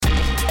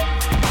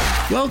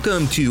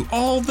Welcome to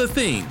All the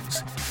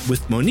Things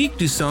with Monique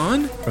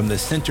Duson from the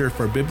Center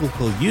for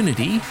Biblical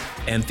Unity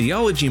and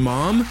Theology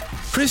Mom,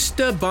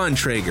 Krista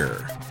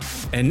Bontrager.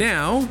 And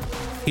now,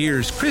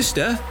 here's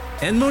Krista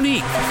and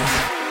Monique.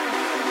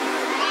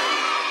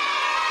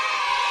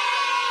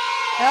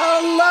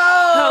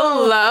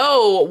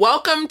 Hello.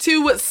 Welcome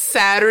to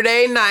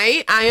Saturday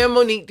night. I am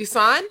Monique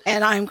Duson.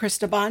 And I'm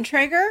Krista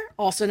Bontrager,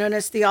 also known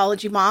as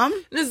Theology Mom.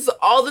 This is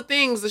All the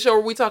Things, the show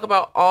where we talk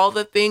about all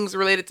the things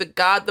related to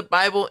God, the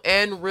Bible,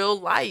 and real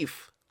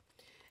life.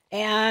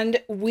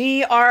 And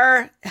we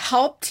are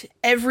helped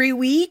every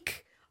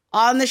week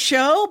on the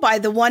show by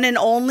the one and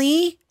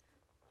only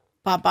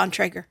Bob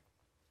Bontrager.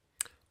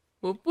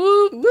 Whoop,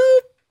 whoop.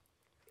 Whoop.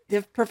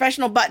 The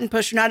professional button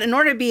pusher. Now, in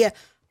order to be a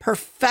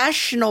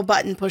professional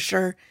button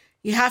pusher,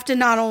 you have to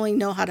not only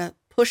know how to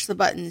push the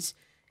buttons,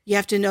 you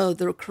have to know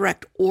the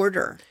correct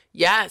order.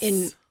 Yes.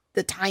 In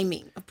the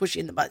timing of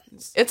pushing the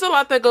buttons. It's a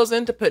lot that goes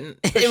into pushing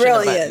it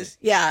really the button. is.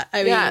 Yeah. I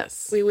mean,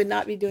 yes. We would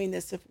not be doing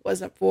this if it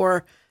wasn't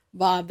for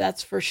Bob,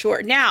 that's for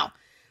sure. Now,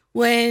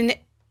 when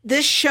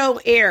this show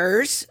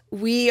airs,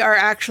 we are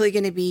actually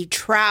going to be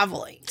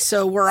traveling.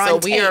 So we're on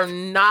tape. So we are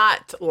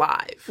not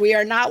live. We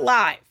are not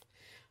live.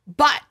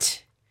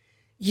 But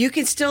you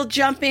can still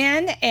jump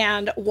in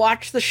and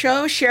watch the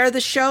show, share the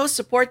show,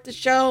 support the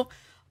show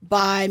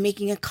by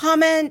making a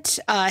comment,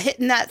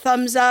 hitting that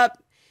thumbs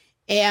up,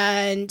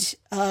 and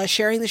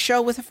sharing the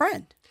show with a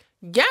friend.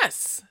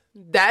 Yes.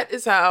 That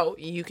is how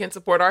you can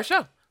support our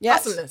show.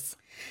 Yes. Awesomeness.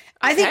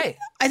 I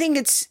think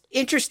it's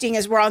interesting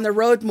as we're on the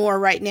road more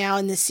right now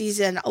in this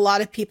season. A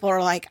lot of people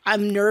are like,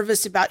 I'm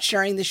nervous about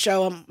sharing the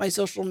show on my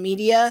social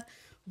media,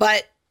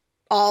 but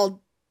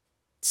I'll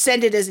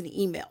send it as an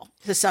email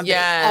to somebody.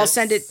 Yes. I'll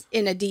send it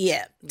in a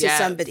DM to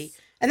somebody.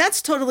 And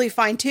that's totally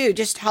fine too.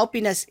 Just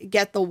helping us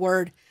get the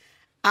word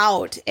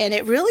out. And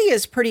it really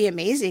is pretty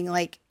amazing,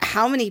 like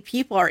how many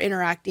people are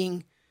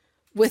interacting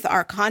with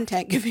our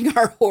content, giving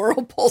our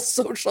horrible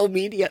social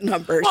media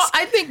numbers. Well,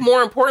 I think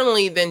more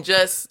importantly than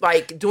just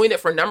like doing it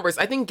for numbers,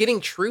 I think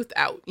getting truth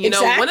out. You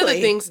know, one of the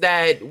things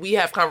that we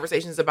have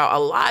conversations about a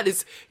lot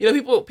is, you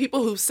know,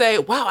 people who say,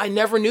 wow, I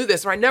never knew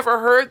this, or I never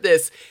heard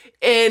this.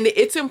 And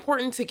it's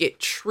important to get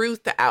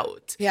truth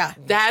out. Yeah.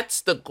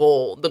 That's the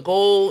goal. The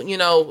goal, you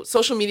know,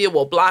 social media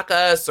will block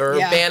us or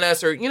ban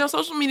us, or, you know,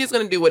 social media is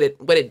going to do what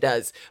it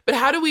does. But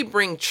how do we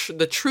bring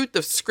the truth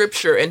of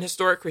Scripture and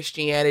historic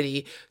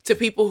Christianity to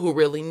people who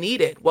really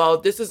need it? Well,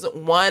 this is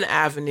one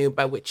avenue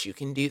by which you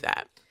can do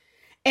that.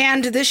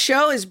 And this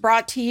show is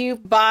brought to you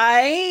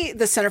by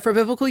the Center for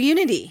Biblical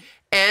Unity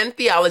and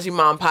Theology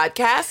Mom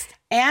Podcast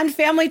and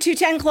Family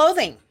 210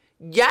 Clothing.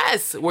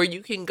 Yes, where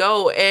you can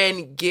go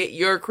and get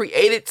your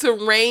Created to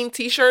Reign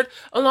t-shirt,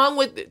 along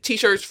with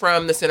t-shirts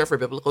from the Center for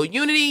Biblical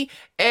Unity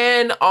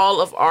and all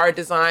of our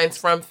designs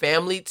from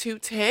Family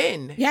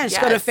 210. Yeah,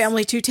 just go to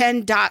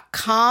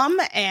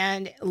family210.com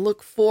and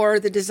look for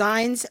the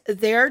designs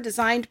there,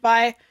 designed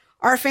by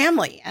our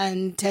family.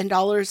 And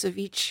 $10 of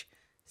each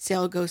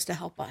sale goes to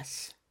help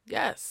us.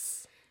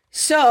 Yes.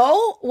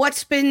 So,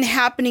 what's been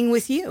happening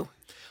with you?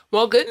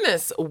 Well,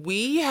 goodness,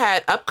 we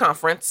had Up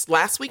Conference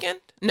last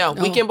weekend. No,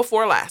 weekend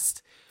before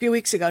last. A few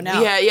weeks ago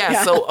now.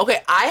 Yeah. So,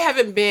 okay, I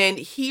haven't been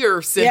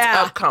here since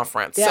Up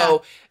Conference. Yeah.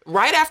 So,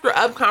 right after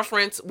Up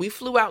Conference, we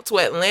flew out to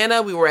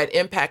Atlanta. We were at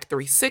Impact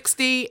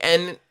 360.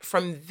 And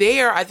from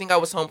there, I think I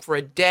was home for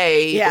a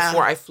day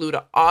before I flew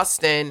to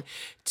Austin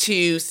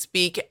to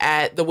speak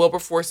at the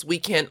Wilberforce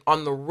Weekend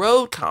on the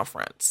Road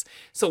conference.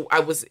 So I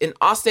was in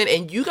Austin,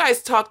 and you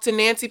guys talked to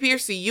Nancy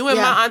Pearcey. You and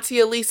my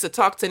auntie Elisa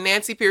talked to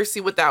Nancy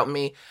Pearcey without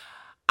me.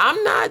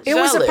 I'm not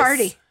jealous. It was a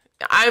party.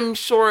 I'm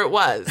sure it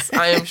was.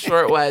 I am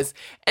sure it was.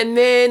 And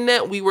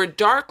then we were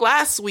dark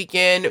last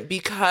weekend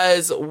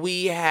because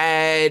we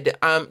had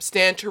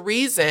Stand to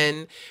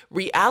Reason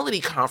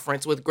reality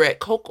conference with Greg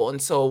Koukl.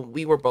 And so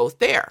we were both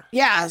there.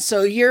 Yeah.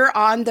 So you're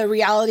on the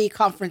reality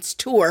conference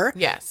tour.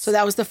 Yes. So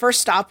that was the first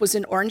stop, was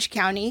in Orange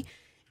County.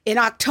 In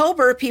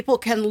October, people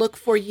can look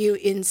for you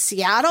in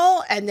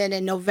Seattle. And then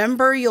in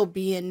November, you'll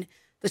be in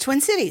the Twin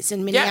Cities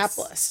in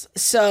Minneapolis.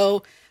 Yes.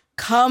 So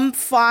come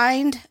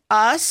find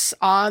us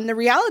on the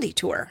reality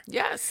tour.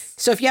 Yes.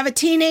 So if you have a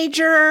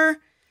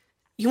teenager,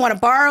 you want to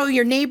borrow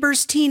your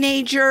neighbor's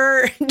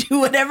teenager, do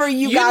whatever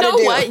you got to do.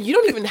 You know what? You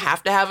don't even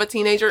have to have a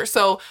teenager.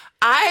 So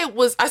I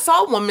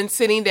saw a woman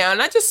sitting down,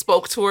 and I just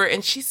spoke to her,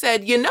 and she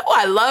said, you know,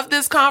 I love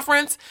this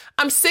conference.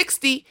 I'm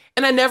 60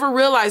 and I never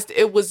realized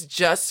it was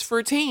just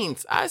for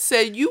teens. I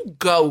said, you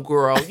go,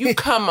 girl. You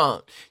come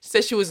on. She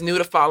said she was new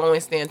to following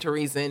Stand to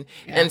Reason.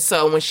 Yeah. And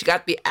so when she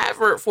got the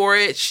advert for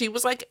it, she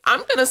was like,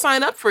 I'm going to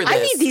sign up for this. I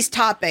need these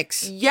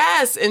topics.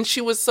 Yes. And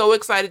she was so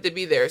excited to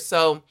be there.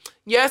 So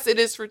yes, it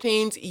is for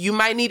teens. You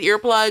might need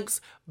earplugs,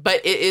 but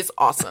it is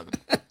awesome.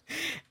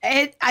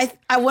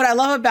 What I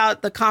love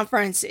about the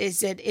conference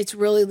is that it's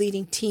really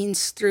leading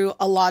teens through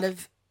a lot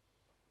of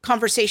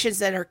conversations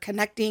that are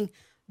connecting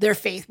their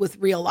faith with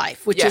real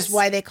life, which is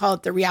why they call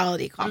it the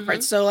reality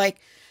conference. Mm-hmm. So like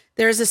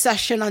there's a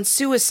session on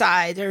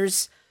suicide,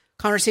 there's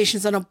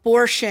conversations on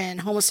abortion,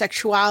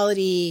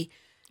 homosexuality,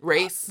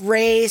 race,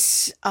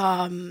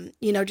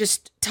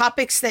 just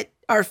topics that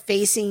are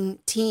facing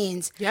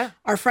teens. Yeah.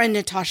 Our friend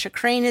Natasha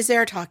Crane is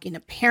there talking to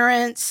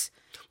parents.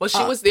 Well,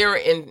 she was there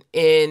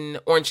in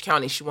Orange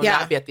County. She will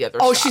not be at the other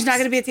stops. Oh, she's not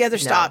going to be at the other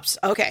stops.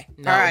 Okay.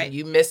 No, all right.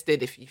 You missed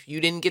it. If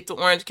you didn't get to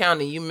Orange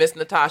County, you missed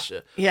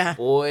Natasha. Yeah.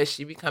 Boy,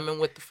 she be coming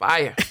with the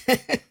fire.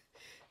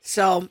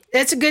 So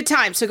it's a good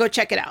time. So go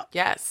check it out.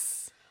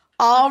 Yes.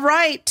 All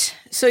right.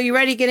 So you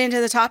ready to get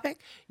into the topic?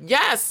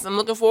 Yes. I'm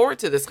looking forward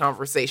to this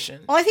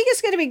conversation. Well, I think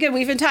it's going to be good.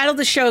 We've entitled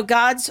the show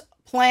God's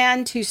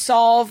Plan to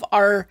Solve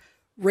Our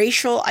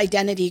Racial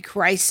Identity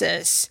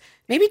Crisis.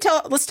 Maybe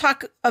let's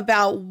talk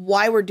about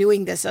why we're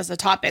doing this as a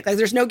topic. Like,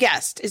 there's no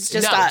guest. It's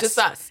just us. Just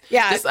us.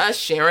 Yeah. Just us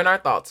sharing our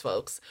thoughts,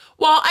 folks.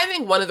 Well, I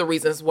think one of the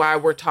reasons why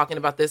we're talking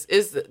about this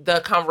is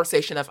the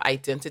conversation of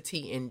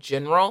identity in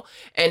general,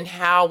 and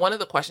how one of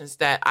the questions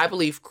that I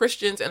believe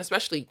Christians, and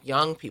especially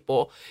young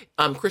people,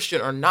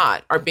 Christian or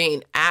not, are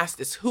being asked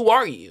is, who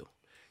are you?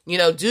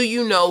 Do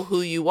you know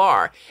who you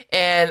are?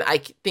 And I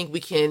think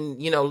we can,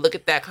 look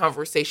at that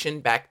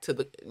conversation back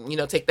to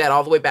take that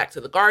all the way back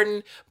to the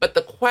garden. But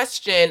the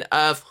question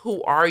of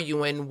who are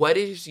you and what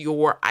is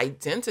your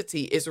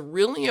identity is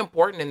really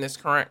important in this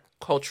current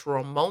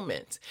cultural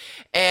moment.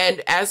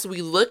 And as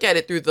we look at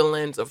it through the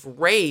lens of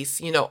race,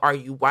 are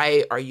you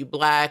white? Are you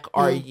black?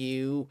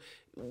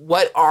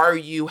 What are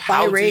you?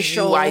 How biracial.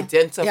 Do you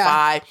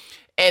identify? Yeah.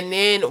 And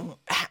then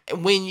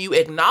when you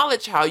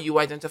acknowledge how you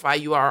identify,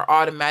 you are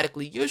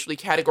automatically usually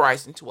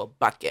categorized into a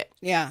bucket.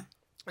 Yeah.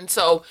 And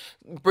so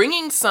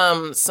bringing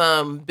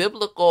some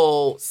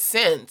biblical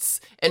sense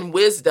and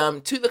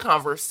wisdom to the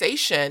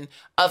conversation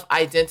of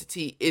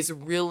identity is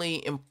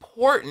really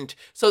important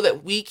so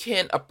that we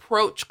can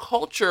approach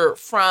culture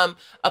from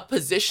a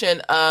position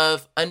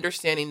of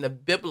understanding the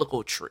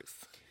biblical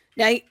truth.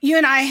 Now, you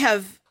and I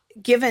have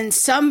given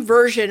some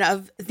version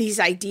of these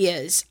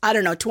ideas,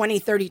 20,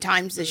 30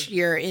 times this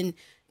year in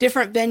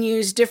different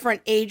venues, different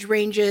age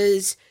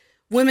ranges,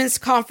 women's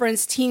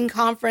conference, teen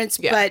conference.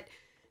 Yeah. But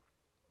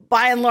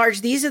by and large,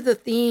 these are the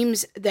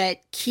themes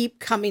that keep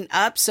coming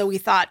up. So we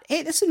thought,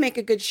 hey, this would make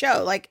a good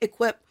show, like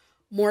equip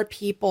more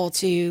people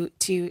to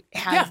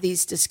have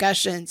these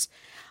discussions.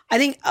 I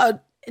think an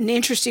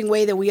interesting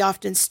way that we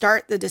often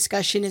start the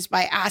discussion is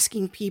by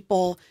asking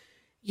people,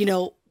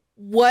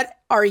 what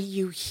are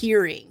you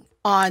hearing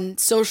on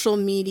social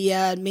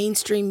media,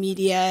 mainstream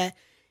media?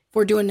 If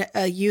we're doing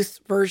a youth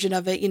version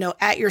of it,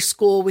 at your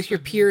school with your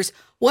peers,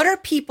 what are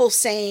people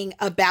saying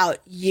about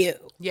you?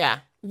 Yeah.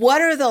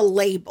 What are the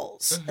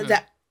labels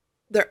that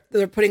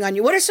they're putting on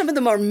you? What are some of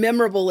the more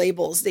memorable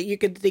labels that you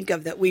could think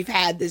of that we've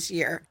had this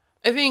year?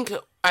 I think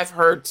I've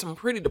heard some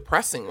pretty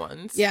depressing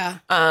ones. Yeah.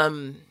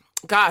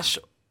 Gosh,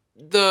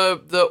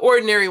 the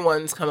ordinary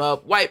ones come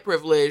up, white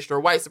privileged or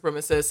white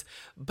supremacist,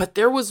 but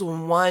there was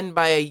one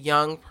by a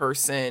young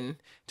person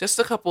just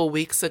a couple of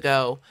weeks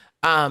ago.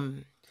 I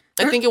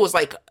think it was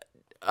like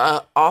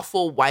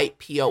awful white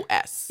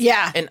POS.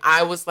 Yeah. And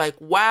I was like,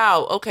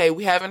 wow, okay,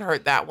 we haven't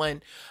heard that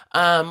one.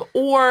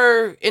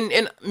 Or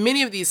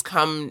many of these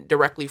come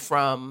directly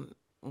from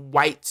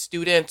white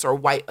students or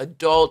white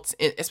adults,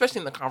 especially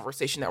in the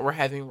conversation that we're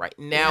having right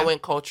now in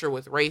culture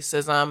with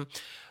racism.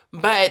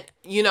 But,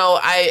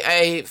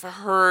 I've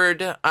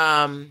heard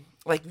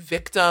like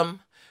victim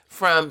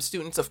from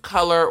students of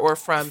color or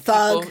from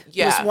Thug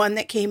people. was one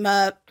that came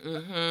up.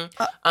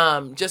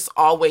 Mm-hmm. Just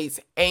always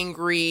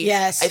angry.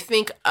 Yes. I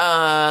think,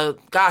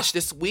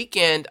 this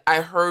weekend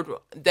I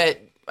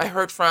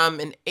heard from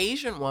an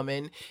Asian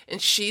woman,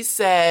 and she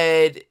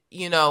said,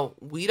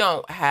 we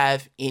don't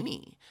have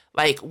any.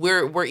 Like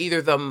we're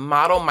either the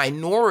model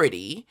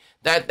minority,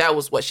 that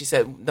was what she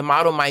said, the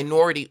model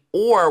minority,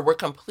 or we're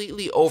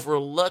completely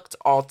overlooked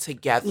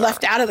altogether.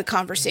 Left out of the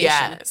conversation.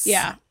 Yes.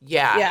 Yeah.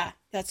 Yeah. Yeah.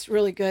 That's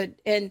really good.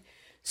 And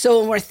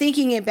so when we're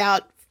thinking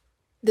about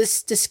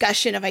this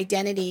discussion of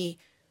identity,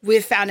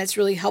 we've found it's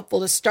really helpful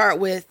to start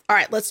with, all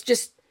right, let's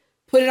just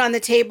put it on the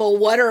table.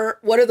 What are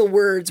the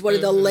words? What are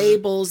the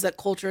labels that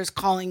culture is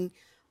calling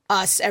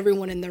us,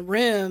 everyone in the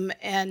room,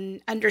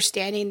 and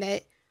understanding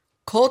that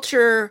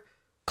culture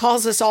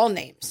calls us all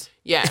names.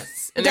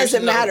 Yes. And it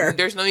doesn't matter.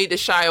 There's no need to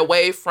shy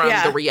away from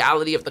the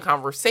reality of the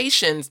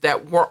conversations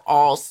that we're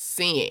all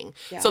seeing.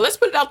 Yeah. So let's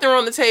put it out there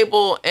on the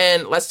table,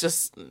 and let's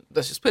just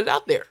put it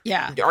out there.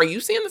 Yeah. Are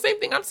you seeing the same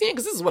thing I'm seeing?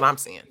 Because this is what I'm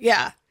seeing.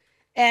 Yeah.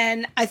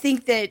 And I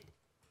think that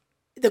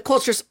the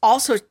culture's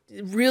also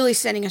really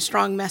sending a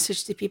strong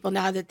message to people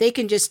now that they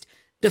can just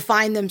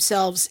define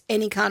themselves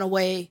any kind of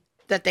way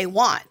that they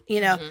want,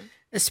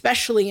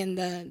 especially in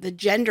the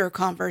gender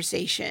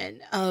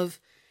conversation of,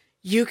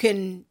 you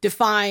can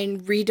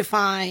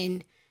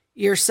redefine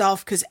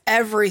yourself because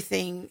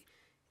everything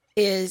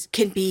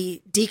can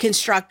be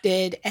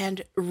deconstructed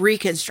and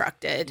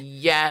reconstructed.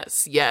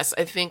 Yes.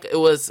 I think it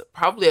was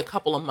probably a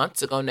couple of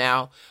months ago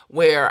now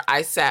where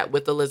I sat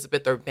with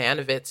Elizabeth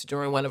Urbanovitz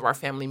during one of our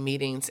family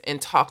meetings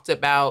and talked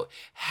about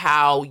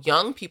how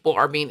young people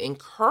are being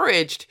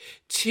encouraged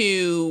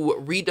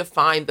to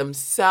redefine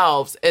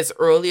themselves as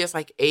early as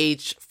like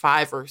age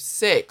 5 or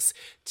 6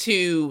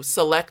 to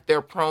select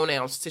their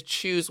pronouns, to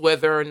choose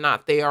whether or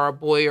not they are a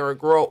boy or a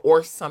girl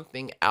or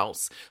something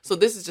else. So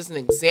this is just an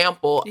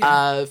example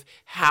of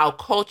how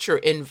culture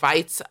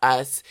invites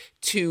us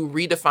to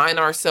redefine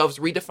ourselves,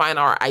 redefine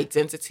our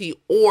identity,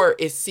 or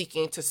is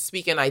seeking to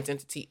speak an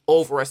identity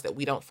over us that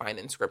we don't find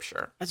in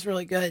Scripture. That's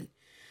really good.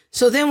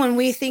 So then when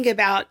we think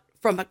about,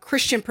 from a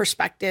Christian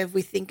perspective,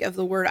 we think of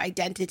the word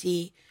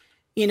identity,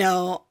 you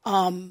know,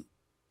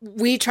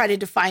 we try to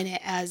define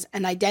it as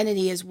an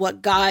identity is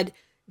what God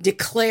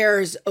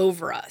declares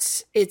over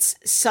us. It's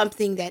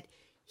something that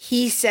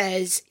he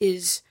says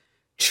is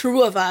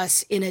true of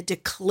us in a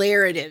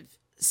declarative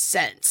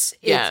sense.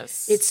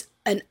 It's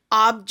an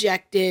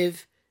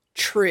objective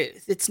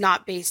truth. It's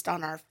not based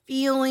on our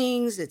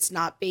feelings. It's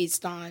not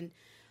based on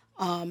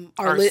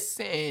our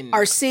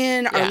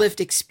sin, our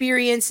lived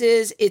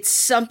experiences. It's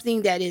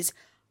something that is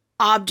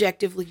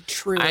objectively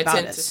true about us.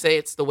 I tend to say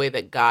it's the way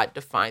that God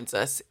defines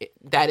us.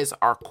 That is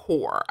our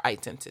core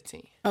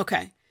identity.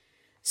 Okay.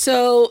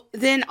 So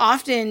then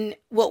often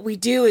what we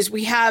do is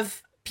we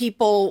have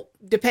people,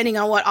 depending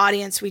on what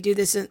audience we do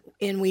this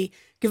in, we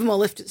give them a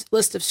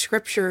list of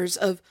scriptures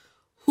of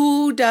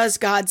who does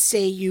God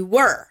say you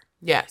were?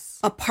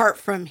 Yes. Apart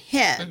from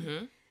him.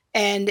 Mm-hmm.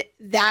 And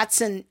that's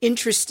an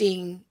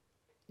interesting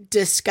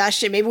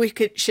discussion. Maybe we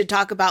should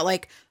talk about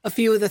like a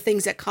few of the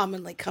things that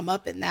commonly come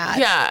up in that.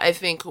 Yeah, I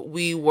think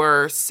we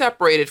were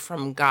separated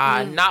from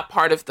God, not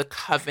part of the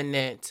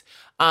covenant,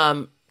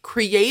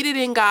 created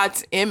in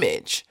God's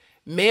image,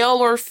 male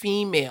or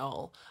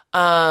female.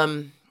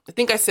 I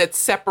think I said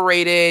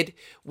separated.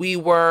 We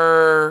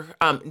were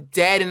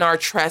dead in our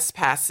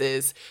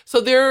trespasses.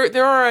 So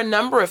there are a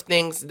number of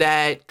things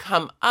that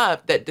come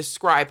up that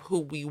describe who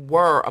we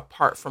were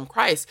apart from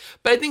Christ.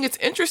 But I think it's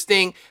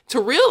interesting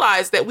to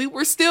realize that we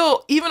were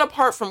still, even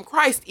apart from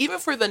Christ, even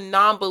for the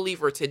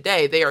non-believer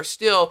today, they are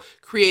still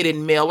created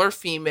male or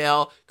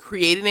female,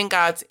 created in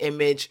God's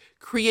image,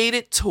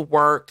 created to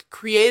work,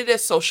 created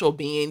as social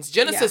beings.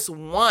 Genesis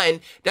 1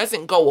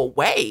 doesn't go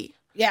away.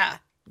 Yeah.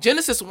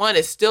 Genesis 1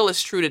 is still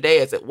as true today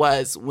as it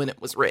was when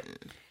it was written.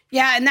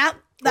 Yeah, and that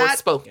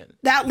spoken.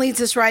 That leads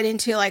us right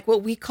into like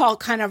what we call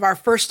kind of our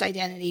first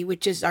identity,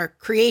 which is our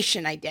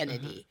creation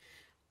identity.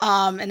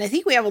 Mm-hmm. And I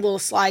think we have a little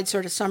slide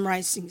sort of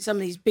summarizing some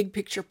of these big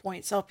picture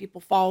points to help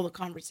people follow the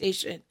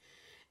conversation.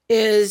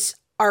 Is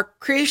our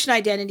creation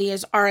identity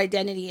is our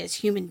identity as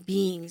human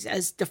beings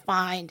as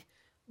defined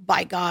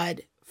by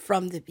God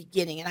from the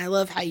beginning. And I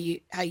love how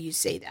you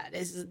say that,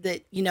 is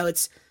that, you know,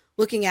 it's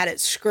looking at it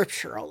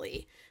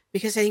scripturally.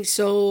 Because I think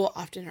so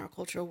often in our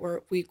culture,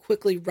 we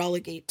quickly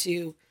relegate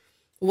to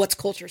what's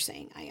culture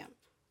saying I am?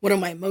 What do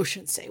my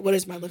emotions say? What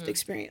does my lived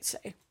experience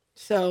say?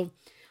 So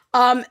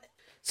a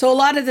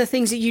lot of the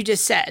things that you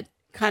just said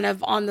kind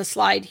of on the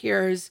slide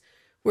here is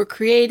we're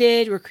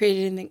created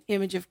in the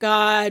image of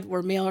God.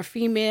 We're male or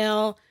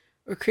female.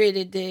 We're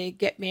created to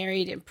get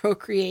married and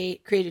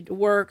procreate, created to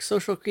work,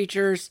 social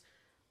creatures,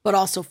 but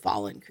also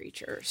fallen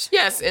creatures.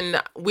 Yes,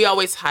 and we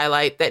always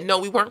highlight that, no,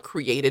 we weren't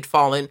created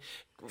fallen.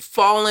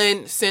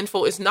 Fallen,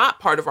 sinful is not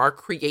part of our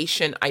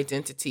creation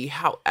identity.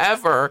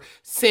 However,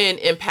 sin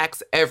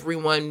impacts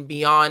everyone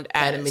beyond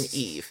Adam and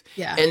Eve.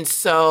 Yeah. And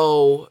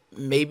so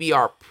maybe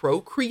our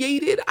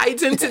procreated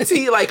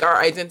identity, like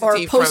our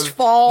identity or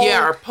post-fall.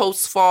 Our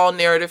post-fall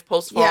narrative,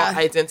 post-fall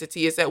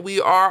identity is that we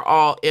are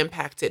all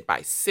impacted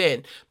by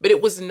sin. But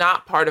it was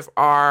not part of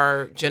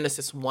our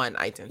Genesis 1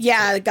 identity.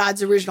 Yeah,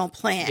 God's original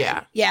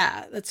plan.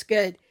 Yeah, that's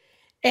good.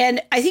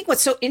 And I think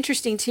what's so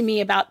interesting to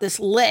me about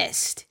this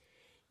list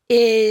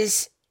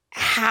is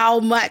how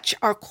much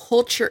our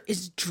culture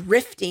is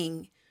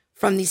drifting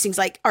from these things.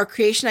 Like our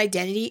creation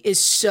identity is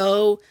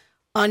so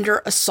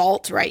under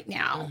assault right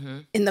now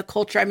in the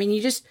culture. I mean, you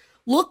just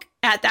look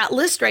at that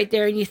list right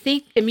there and you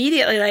think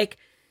immediately like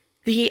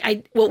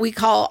what we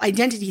call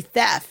identity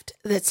theft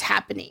that's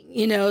happening,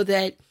 you know,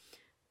 that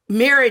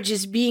marriage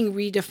is being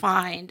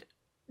redefined.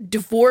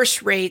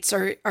 Divorce rates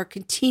are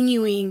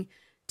continuing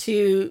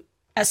to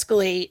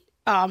escalate.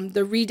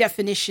 The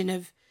redefinition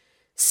of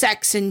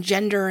sex and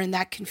gender and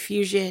that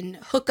confusion,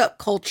 hookup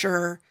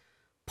culture,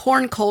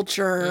 porn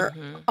culture,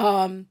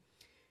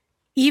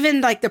 even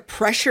like the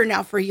pressure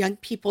now for young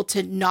people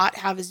to not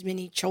have as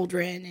many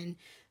children and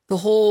the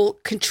whole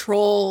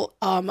control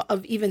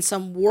of even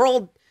some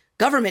world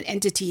government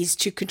entities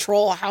to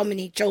control how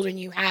many children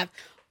you have.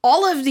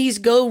 All of these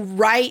go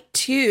right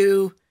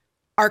to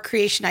our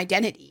creation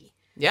identity.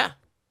 Yeah.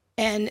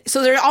 And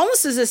so there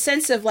almost is a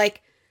sense of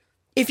like,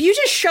 if you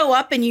just show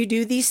up and you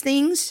do these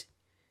things,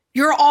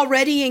 you're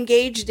already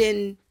engaged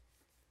in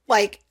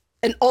like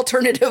an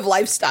alternative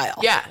lifestyle.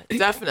 Yeah,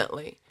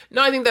 definitely.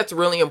 No, I think that's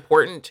really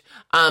important.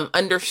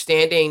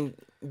 Understanding,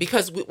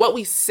 because what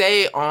we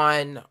say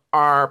on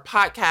our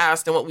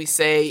podcast and what we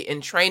say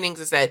in trainings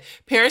is that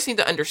parents need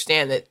to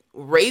understand that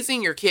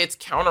raising your kids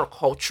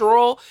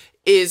countercultural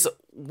is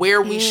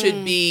where we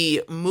should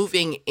be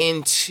moving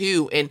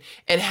into and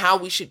how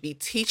we should be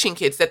teaching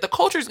kids, that the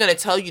culture is going to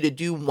tell you to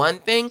do one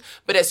thing,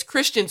 but as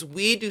Christians,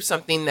 we do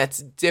something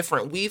that's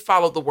different. We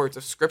follow the words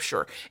of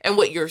Scripture. And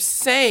what you're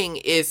saying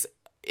is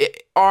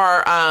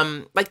are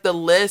like the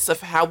list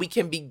of how we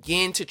can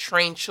begin to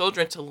train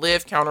children to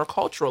live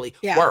counterculturally.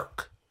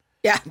 Work,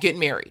 get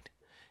married,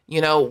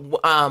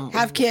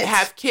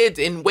 have kids,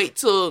 and wait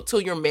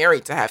till you're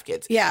married to have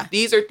kids. Yeah,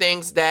 these are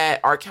things that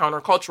are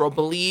countercultural.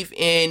 Believe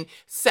in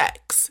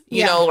sex,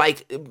 you know,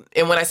 like,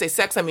 and when I say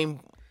sex, I mean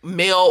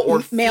male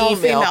or female,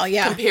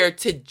 compared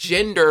to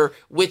gender,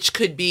 which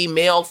could be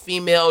male,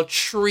 female,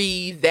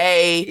 tree,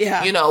 they,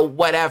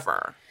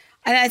 whatever.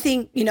 And I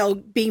think,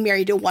 being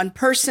married to one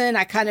person,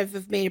 I kind of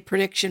have made a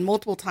prediction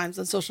multiple times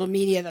on social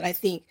media that I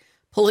think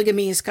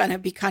polygamy is going to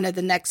be kind of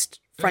the next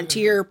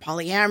frontier,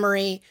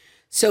 polyamory.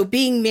 So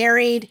being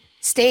married,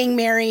 staying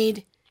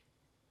married,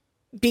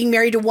 being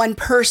married to one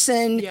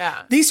person,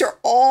 these are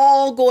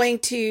all going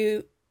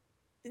to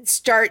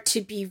start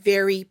to be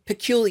very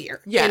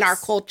peculiar in our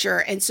culture.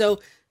 And so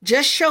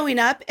just showing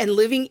up and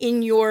living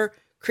in your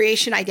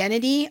creation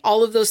identity,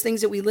 all of those things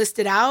that we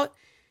listed out,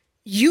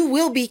 you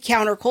will be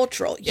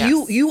countercultural.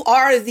 Yes. You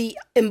are the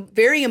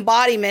very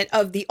embodiment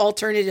of the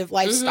alternative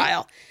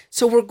lifestyle.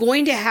 So we're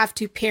going to have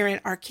to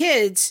parent our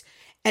kids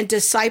and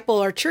disciple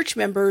our church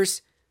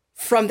members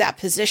from that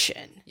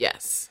position.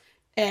 Yes.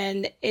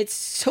 And it's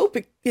so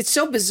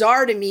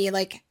bizarre to me,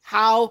 like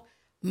how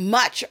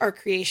much our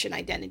creation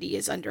identity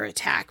is under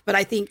attack. But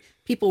I think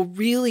people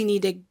really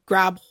need to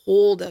grab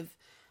hold of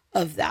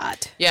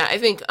that. Yeah, I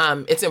think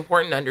it's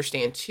important to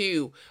understand,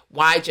 too,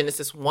 why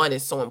Genesis 1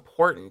 is so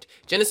important.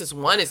 Genesis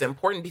 1 is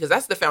important because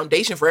that's the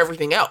foundation for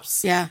everything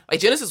else. Yeah.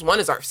 Like Genesis 1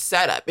 is our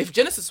setup. If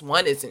Genesis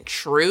 1 isn't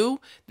true,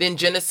 then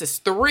Genesis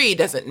 3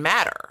 doesn't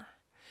matter.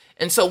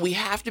 And so we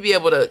have to be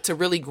able to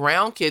really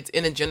ground kids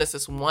in a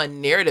Genesis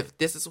 1 narrative.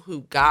 This is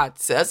who God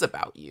says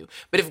about you.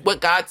 But if what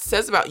God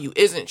says about you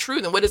isn't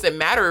true, then what does it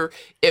matter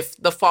if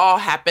the fall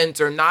happens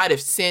or not, if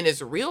sin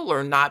is real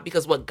or not,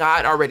 because what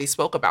God already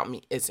spoke about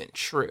me isn't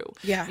true.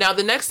 Yeah. Now,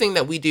 the next thing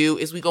that we do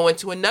is we go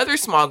into another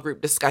small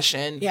group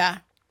discussion. Yeah.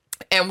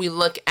 And we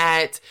look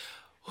at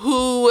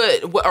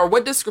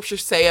what does Scripture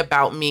say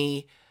about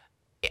me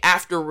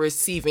after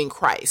receiving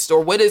Christ, or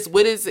what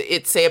does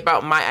it say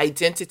about my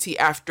identity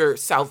after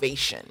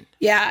salvation?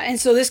 Yeah. And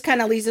so this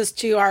kind of leads us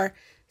to our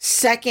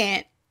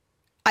second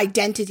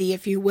identity,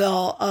 if you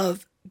will,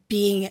 of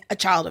being a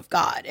child of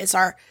God. It's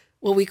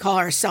what we call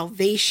our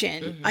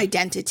salvation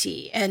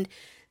identity. And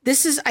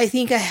this is, I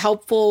think, a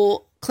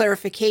helpful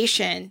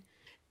clarification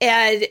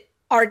and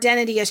our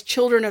identity as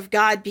children of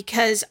God,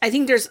 because I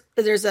think there's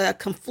a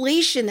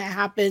conflation that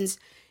happens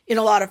in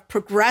a lot of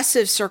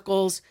progressive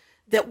circles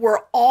that we're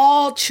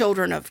all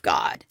children of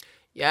God.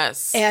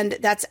 Yes. And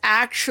that's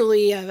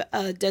actually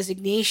a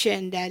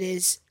designation that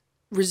is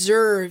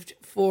reserved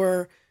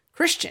for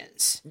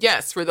Christians.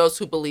 Yes, for those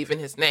who believe in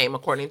his name,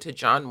 according to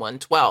John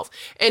 1:12.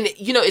 And,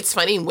 it's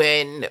funny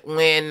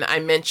when I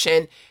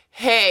mention,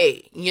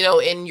 hey,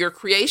 in your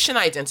creation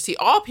identity,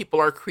 all people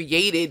are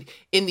created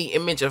in the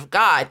image of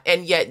God.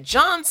 And yet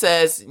John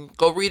says,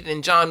 go read it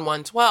in John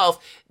 1:12,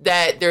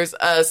 that there's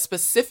a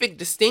specific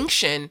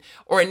distinction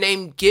or a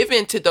name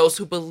given to those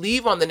who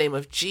believe on the name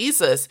of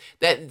Jesus,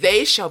 that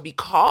they shall be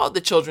called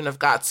the children of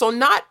God. So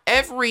not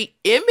every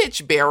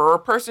image bearer or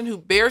person who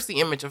bears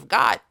the image of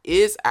God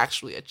is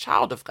actually a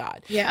child of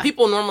God. Yeah.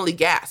 People normally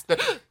gasp,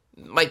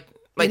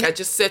 like I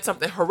just said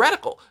something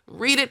heretical.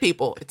 Read it,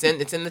 people. It's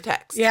in the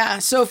text. Yeah.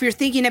 So if you're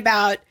thinking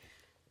about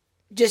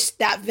just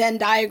that Venn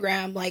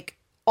diagram, like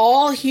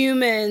all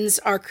humans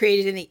are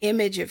created in the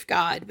image of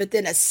God, but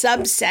then a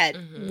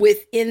subset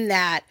within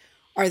that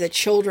are the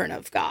children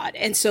of God.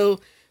 And so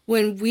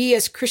when we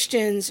as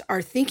Christians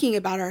are thinking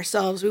about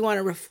ourselves, we want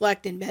to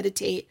reflect and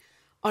meditate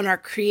on our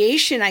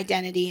creation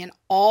identity and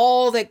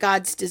all that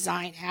God's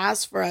design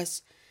has for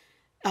us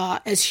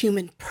as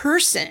human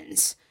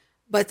persons,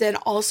 but then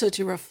also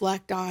to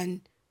reflect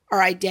on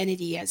our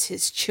identity as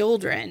his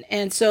children.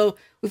 And so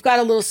we've got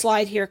a little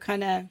slide here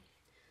kind of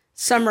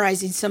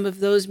summarizing some of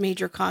those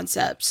major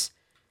concepts.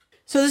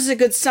 So this is a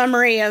good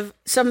summary of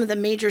some of the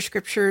major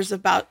scriptures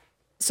about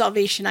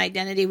salvation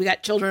identity. We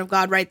got children of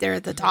God right there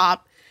at the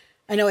top.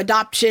 I know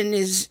adoption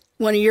is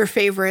one of your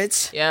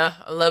favorites. Yeah,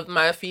 I love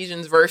my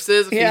Ephesians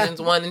verses,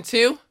 Ephesians 1 and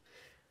 2.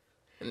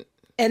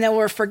 And then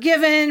we're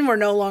forgiven. We're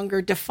no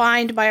longer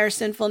defined by our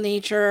sinful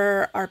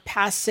nature, our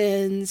past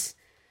sins,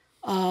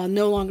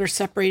 no longer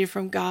separated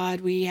from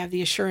God. We have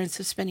the assurance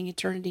of spending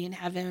eternity in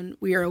heaven.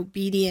 We are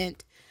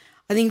obedient.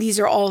 I think these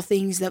are all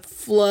things that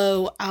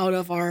flow out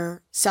of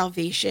our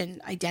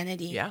salvation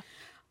identity. Yeah.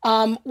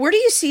 Where do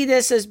you see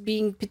this as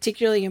being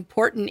particularly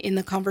important in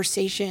the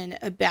conversation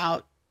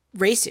about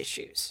race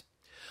issues?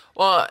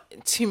 Well,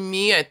 to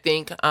me, I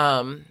think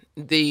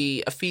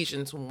the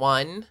Ephesians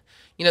 1,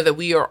 that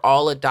we are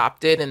all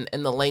adopted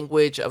in the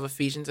language of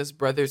Ephesians as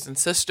brothers and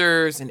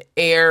sisters and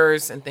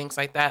heirs and things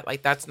like that.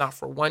 Like that's not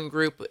for one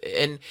group.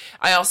 And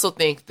I also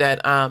think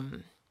that,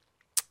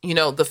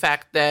 the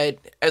fact that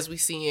as we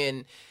see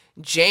in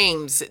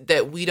James,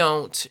 that we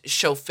don't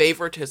show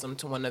favoritism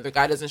to one another.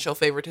 God doesn't show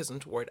favoritism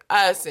toward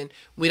us, and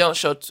we don't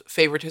show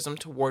favoritism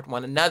toward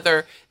one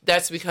another.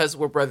 That's because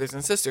we're brothers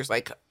and sisters.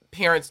 Like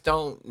parents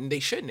don't, they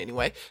shouldn't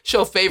anyway,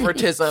 show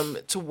favoritism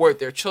toward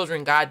their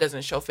children. God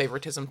doesn't show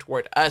favoritism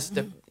toward us,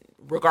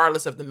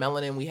 regardless of the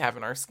melanin we have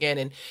in our skin.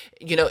 And,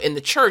 you know, in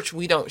the church,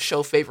 we don't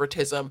show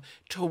favoritism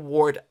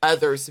toward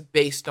others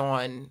based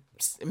on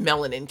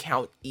melanin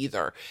count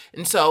either.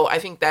 And so I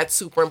think that's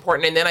super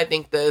important. And then I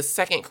think the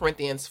 2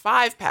 Corinthians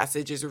 5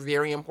 passage is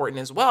very important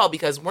as well,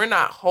 because we're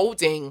not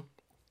holding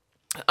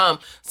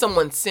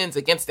someone's sins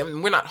against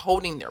them. We're not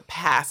holding their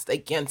past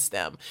against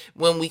them.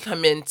 When we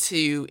come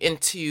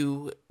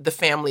into the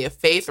family of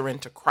faith or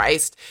into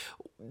Christ,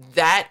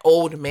 that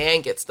old man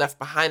gets left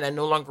behind. I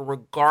no longer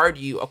regard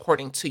you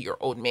according to your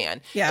old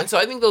man. Yeah. And so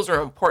I think those are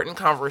important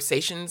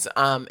conversations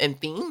and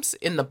themes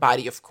in the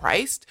body of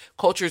Christ.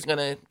 Culture is going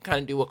to kind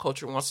of do what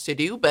culture wants to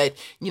do. But,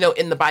 you know,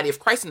 in the body of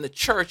Christ, in the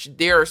church,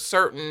 there are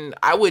certain,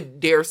 I would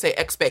dare say,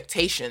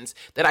 expectations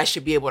that I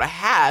should be able to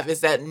have, is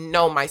that,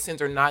 no, my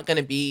sins are not going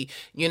to be,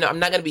 you know, I'm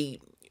not going to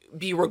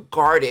be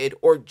regarded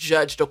or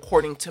judged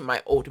according to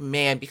my old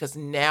man, because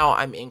now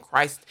I'm in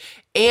Christ.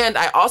 And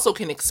I also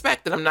can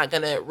expect that I'm not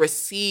going to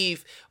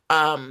receive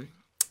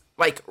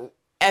like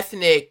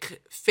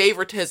ethnic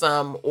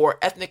favoritism or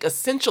ethnic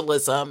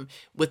essentialism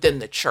within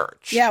the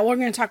church. Yeah, we're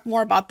going to talk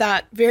more about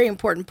that very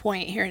important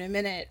point here in a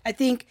minute. I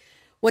think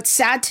what's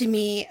sad to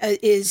me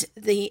is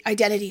the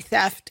identity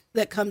theft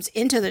that comes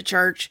into the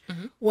church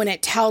when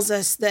it tells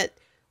us that,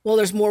 well,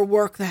 there's more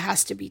work that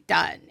has to be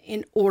done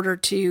in order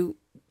to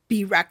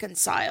be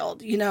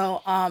reconciled, you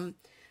know,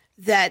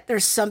 that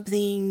there's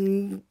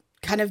something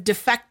kind of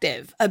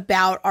defective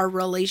about our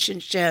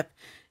relationship.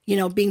 You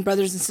know, being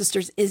brothers and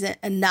sisters isn't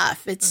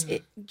enough.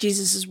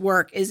 Jesus's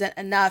work isn't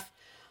enough.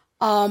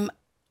 And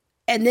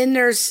then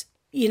there's,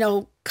 you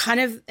know, kind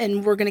of,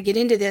 and we're going to get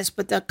into this,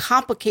 but the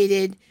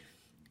complicated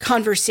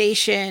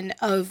conversation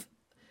of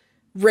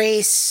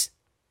race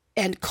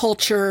and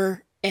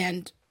culture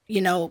and,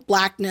 you know,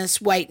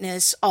 blackness,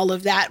 whiteness, all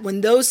of that,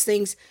 when those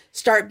things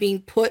start being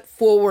put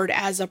forward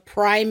as a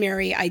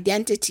primary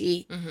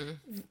identity,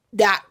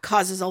 that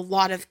causes a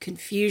lot of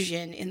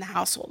confusion in the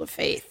household of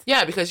faith.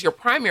 Yeah, because your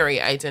primary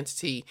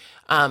identity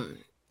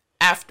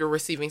after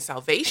receiving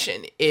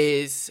salvation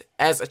is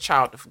as a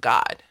child of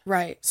God.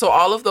 Right. So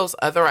all of those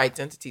other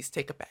identities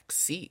take a back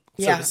seat,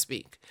 so to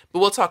speak. But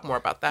we'll talk more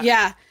about that.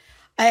 Yeah.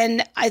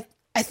 And I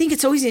think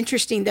it's always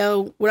interesting,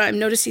 though, when I'm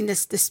noticing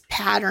this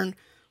pattern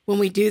when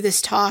we do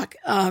this talk.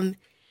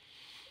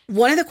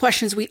 One of the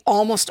questions we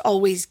almost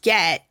always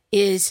get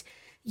is,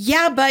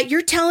 yeah, but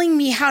you're telling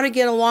me how to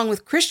get along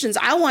with Christians.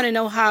 I want to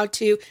know how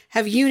to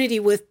have unity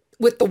with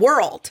the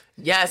world.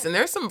 Yes, and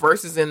there's some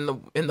verses in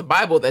the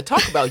Bible that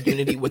talk about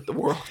unity with the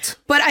world.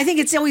 But I think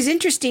it's always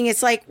interesting.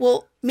 It's like,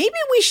 well, maybe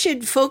we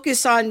should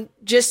focus on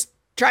just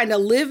trying to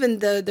live in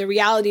the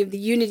reality of the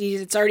unity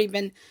that's already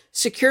been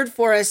secured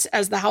for us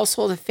as the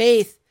household of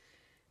faith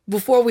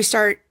before we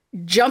start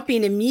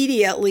jumping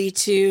immediately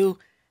to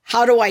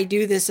how do I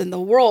do this in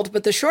the world?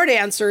 But the short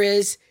answer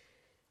is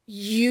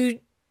you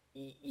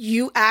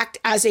act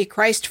as a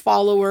Christ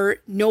follower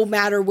no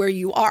matter where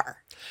you are.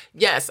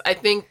 Yes, I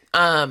think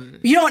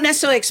you don't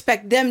necessarily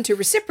expect them to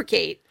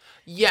reciprocate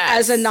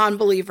as a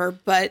non-believer,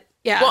 but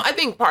yeah. Well, I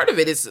think part of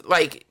it is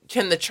like,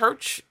 can the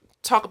church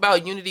talk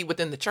about unity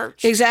within the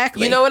church?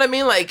 Exactly. You know what I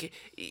mean? Like,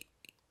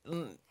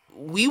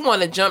 we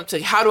want to jump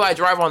to how do I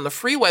drive on the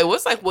freeway? Well,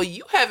 it's like, well,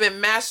 you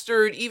haven't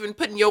mastered even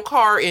putting your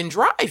car in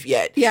drive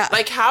yet. Yeah.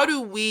 Like, how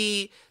do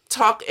we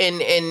talk and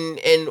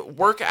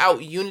work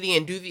out unity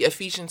and do the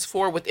Ephesians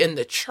 4 within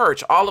the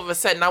church? All of a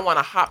sudden, I want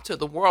to hop to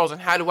the world,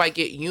 and how do I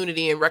get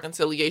unity and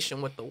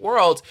reconciliation with the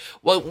world?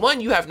 Well, one,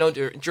 you have no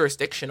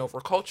jurisdiction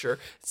over culture,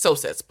 so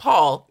says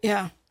Paul.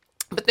 Yeah.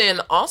 But then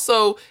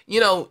also, you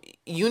know,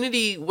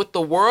 unity with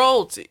the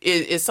world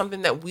is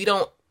something that we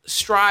don't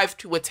strive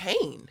to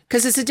attain.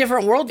 Because it's a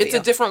different worldview. It's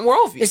a different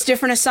worldview. It's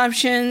different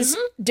assumptions,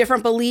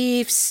 different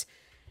beliefs.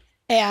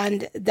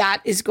 And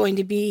that is going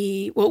to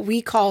be what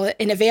we call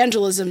an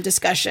evangelism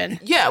discussion.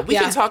 Yeah, we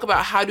can talk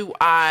about how do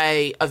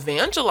I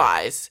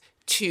evangelize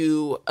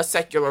to a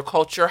secular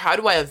culture? How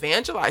do I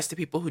evangelize to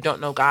people who don't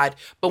know God?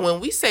 But when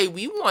we say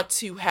we want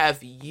to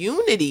have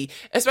unity,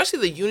 especially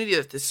the unity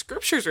that the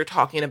scriptures are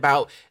talking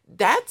about,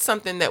 that's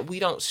something that we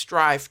don't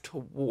strive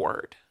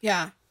toward.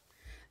 Yeah,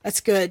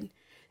 that's good.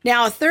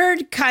 Now, a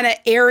third kind of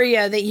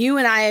area that you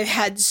and I have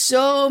had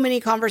so many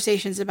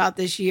conversations about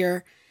this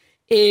year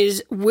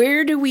is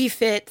where do we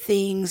fit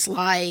things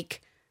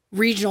like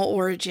regional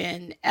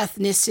origin,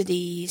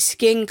 ethnicity,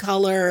 skin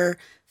color,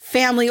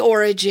 family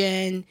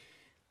origin,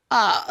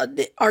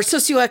 our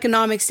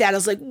socioeconomic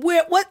status, like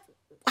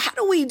how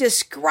do we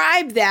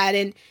describe that?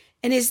 And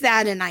is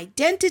that an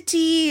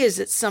identity? Is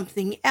it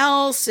something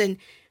else? And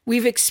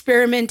we've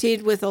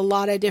experimented with a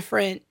lot of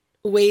different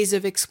ways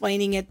of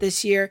explaining it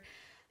this year.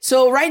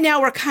 So right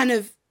now we're kind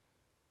of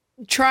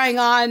trying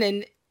on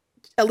and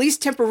at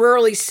least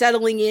temporarily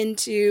settling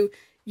into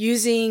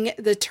using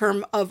the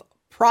term of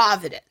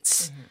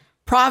providence,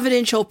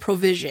 providential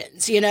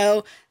provisions. You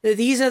know,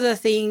 these are the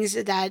things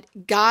that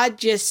God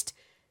just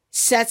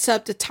sets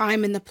up the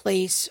time and the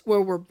place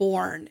where we're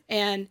born.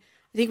 And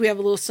I think we have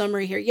a little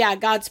summary here. Yeah,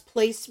 God's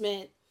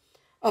placement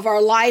of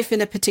our life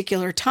in a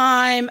particular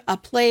time, a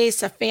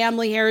place, a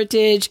family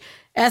heritage,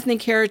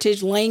 ethnic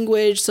heritage,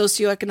 language,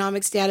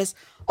 socioeconomic status,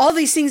 all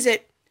these things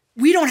that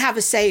we don't have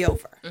a say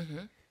over.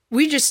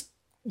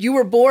 You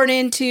were born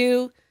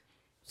into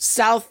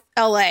South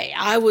LA.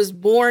 I was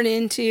born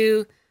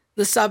into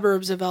the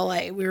suburbs of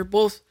LA. We were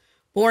both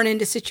born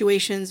into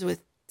situations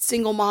with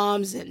single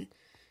moms and,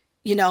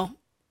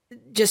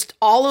 just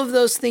all of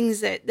those things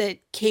that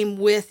came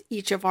with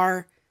each of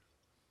our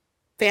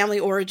family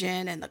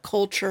origin and the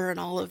culture and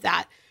all of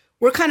that.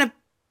 We're kind of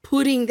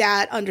putting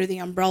that under the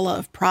umbrella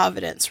of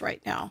providence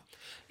right now.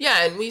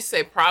 Yeah, and we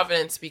say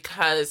providence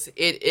because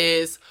it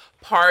is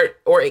part,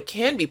 or it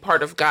can be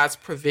part of God's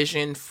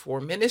provision for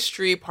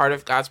ministry, part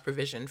of God's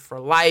provision for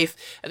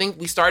life. I think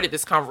we started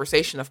this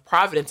conversation of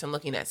providence and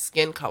looking at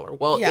skin color.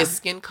 Well, is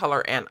skin color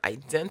an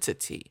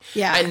identity?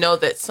 Yeah. I know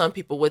that some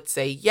people would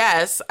say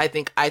yes. I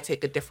think I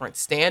take a different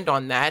stand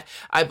on that.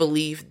 I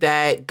believe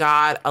that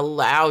God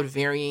allowed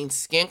varying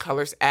skin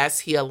colors as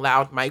he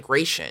allowed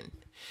migration.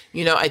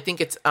 I think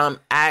it's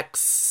Acts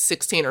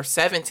 16 or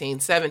 17.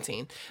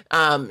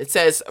 It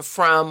says,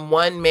 from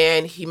one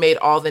man, he made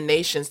all the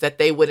nations that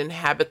they would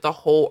inhabit the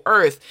whole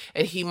earth.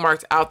 And he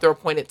marked out their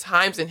appointed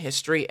times in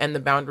history and the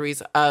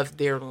boundaries of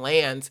their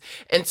lands.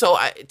 And so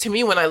to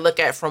me, when I look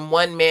at from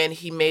one man,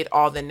 he made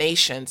all the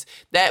nations,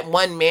 that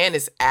one man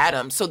is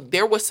Adam. So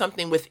there was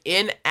something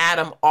within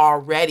Adam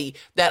already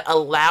that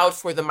allowed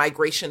for the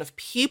migration of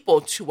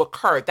people to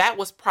occur. That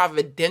was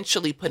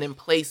providentially put in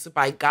place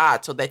by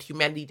God so that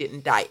humanity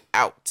didn't die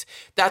out.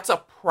 That's a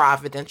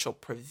providential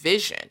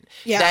provision.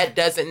 Yeah. That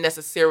doesn't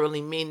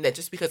necessarily mean that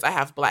just because I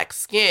have black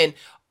skin,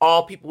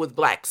 all people with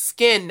black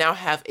skin now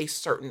have a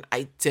certain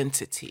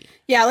identity.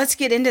 Yeah, let's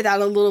get into that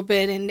a little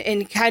bit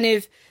and kind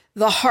of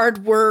the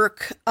hard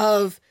work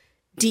of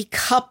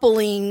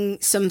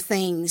decoupling some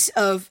things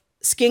of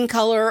skin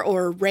color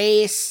or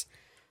race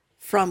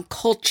from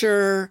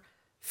culture,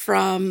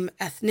 from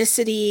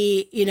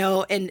ethnicity,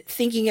 and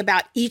thinking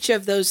about each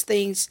of those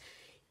things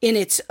in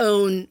its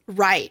own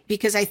right.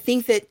 Because I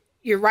think that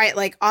you're right.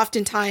 Like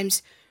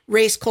oftentimes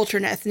race, culture,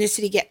 and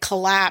ethnicity get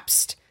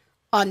collapsed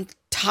on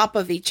top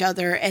of each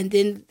other. And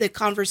then the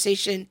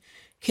conversation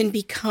can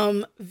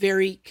become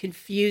very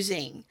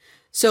confusing.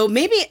 So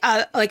maybe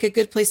like a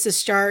good place to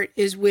start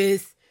is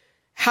with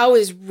how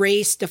is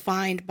race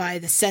defined by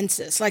the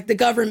census, like the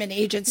government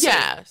agency?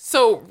 Yeah.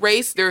 So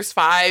race,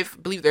 I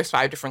believe there's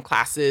 5 different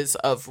classes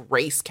of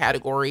race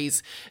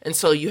categories. And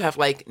so you have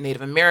like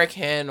Native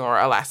American or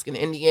Alaskan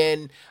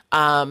Indian,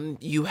 or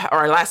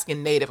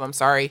Alaskan Native, I'm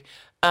sorry.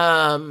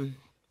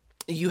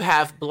 You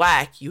have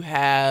Black, you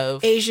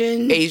have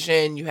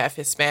Asian, you have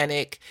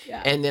Hispanic,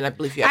 and then I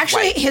believe you have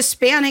white.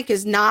 Hispanic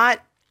is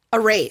not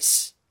a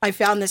race. I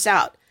found this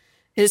out.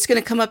 It's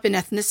going to come up in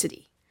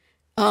ethnicity.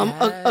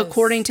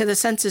 According to the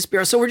Census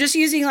Bureau. So we're just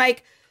using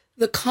like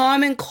the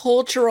common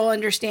cultural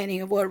understanding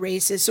of what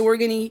race is. So we're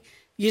going to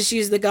just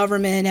use the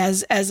government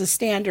as a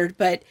standard,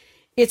 but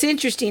it's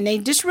interesting. They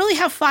just really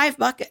have 5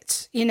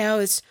 buckets.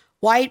 It's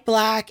white,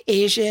 Black,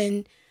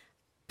 Asian,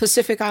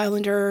 Pacific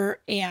Islander,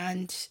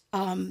 and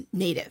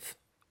Native.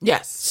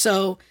 Yes.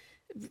 So,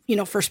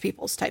 First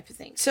Peoples type of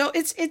thing. So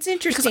it's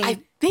interesting. Because I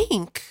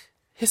think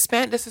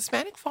does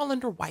Hispanic fall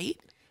under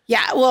white?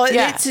 Yeah, well,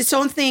 it's its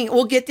own thing.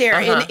 We'll get there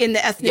in the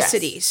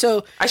ethnicity. Yes.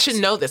 So I should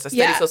know this. I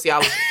study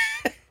sociology.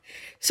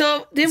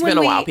 So then it's been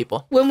a while,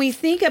 people. When we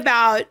think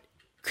about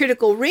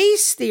critical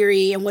race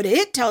theory and what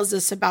it tells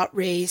us about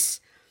race,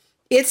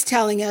 it's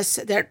telling us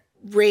that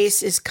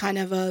race is kind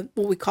of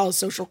what we call a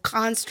social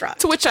construct.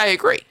 To which I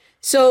agree.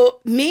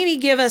 So maybe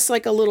give us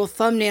like a little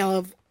thumbnail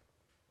of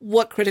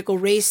what critical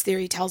race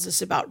theory tells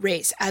us about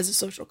race as a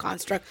social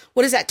construct.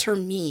 What does that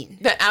term mean?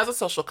 That as a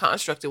social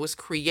construct, it was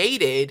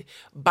created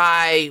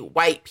by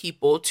white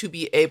people to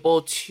be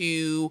able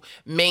to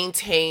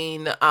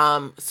maintain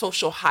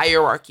social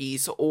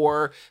hierarchies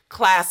or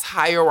class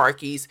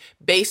hierarchies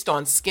based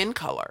on skin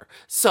color.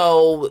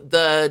 So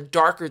the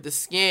darker the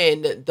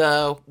skin,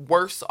 the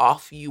worse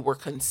off you were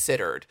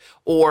considered,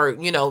 or,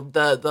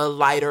 the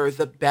lighter,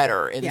 the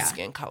better in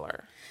skin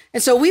color.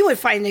 And so we would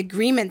find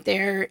agreement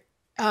there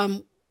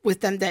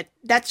with them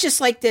that's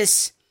just like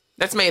this.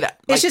 That's made up.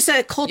 It's just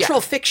a cultural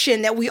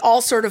fiction that we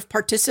all sort of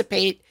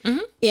participate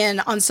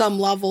in on some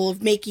level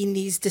of making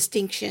these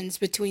distinctions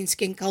between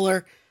skin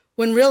color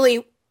when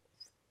really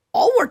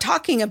all we're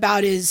talking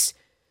about is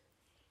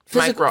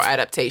micro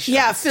adaptations.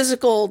 Yeah,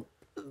 physical,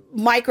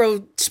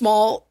 micro,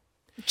 small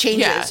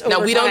changes. Yeah. Now,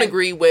 we don't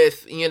agree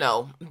with,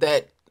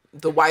 that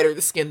the whiter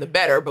the skin, the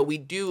better, but we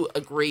do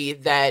agree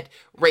that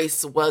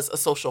race was a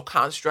social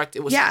construct.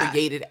 It was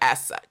created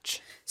as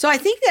such. So I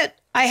think that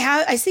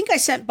I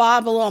sent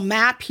Bob a little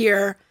map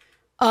here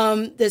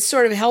that's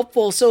sort of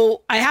helpful.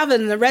 So I have it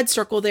in the red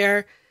circle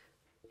there,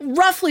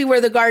 roughly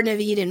where the Garden of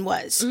Eden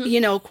was,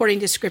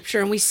 according to Scripture.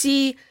 And we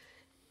see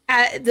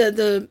at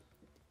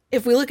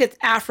if we look at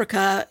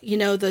Africa,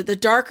 the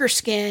darker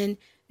skin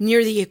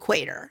near the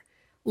equator,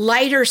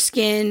 lighter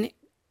skin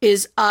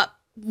is up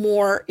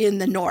more in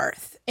the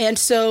north. And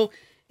so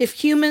if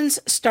humans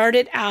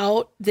started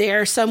out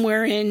there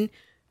somewhere in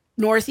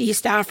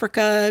Northeast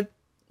Africa,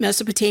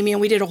 Mesopotamia.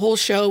 And we did a whole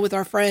show with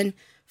our friend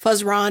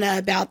Fuzz Rana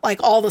about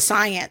like all the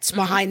science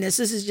behind this.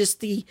 This is just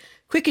the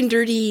quick and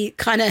dirty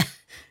kind of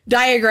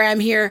diagram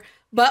here.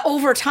 But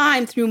over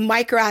time, through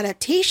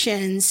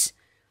microadaptations,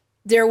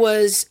 there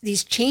was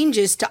these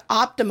changes to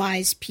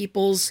optimize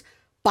people's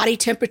body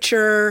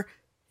temperature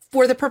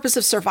for the purpose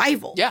of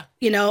survival. Yeah.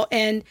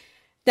 And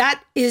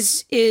that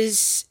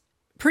is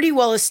pretty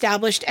well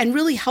established and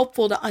really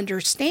helpful to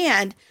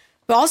understand,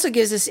 but also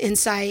gives us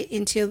insight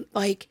into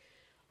like,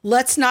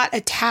 let's not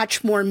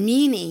attach more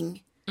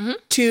meaning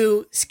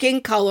to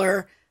skin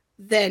color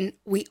than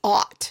we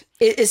ought.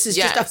 This is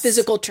just a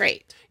physical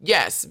trait.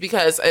 Yes,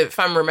 because if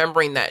I'm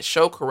remembering that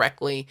show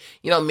correctly,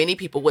 many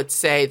people would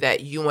say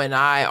that you and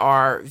I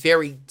are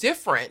very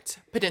different,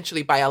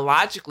 potentially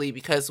biologically,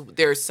 because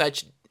there's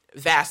such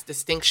vast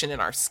distinction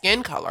in our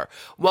skin color.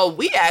 Well,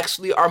 we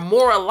actually are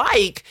more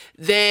alike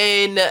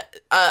than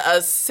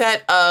a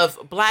set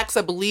of Blacks,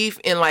 I believe,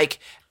 in like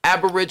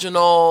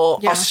Aboriginal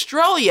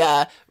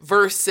Australia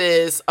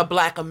versus a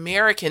Black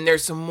American.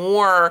 There's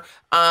more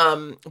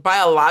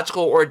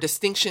biological or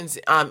distinctions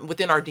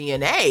within our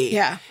DNA.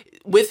 Yeah.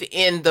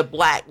 Within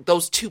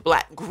those two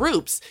Black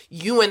groups,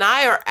 you and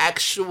I are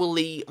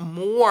actually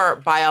more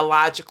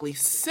biologically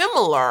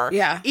similar,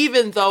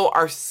 even though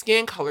our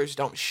skin colors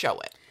don't show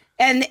it.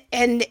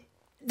 And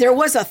there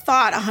was a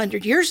thought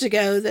 100 years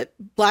ago that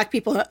Black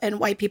people and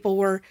white people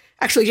were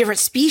actually different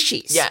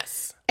species.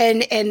 Yes.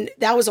 And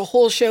that was a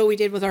whole show we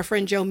did with our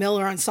friend Joe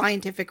Miller on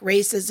scientific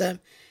racism.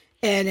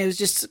 And it was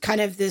just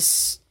kind of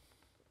this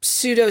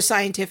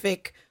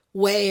pseudo-scientific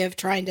way of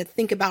trying to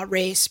think about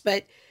race.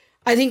 But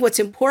I think what's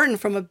important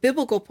from a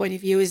biblical point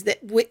of view is that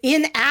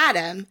in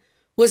Adam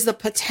was the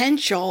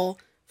potential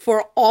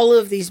for all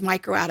of these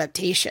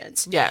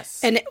micro-adaptations. Yes.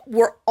 And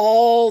we're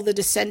all the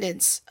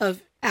descendants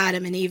of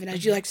Adam and Eve. And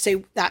as you like to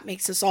say, that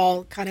makes us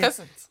all kind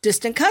of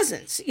distant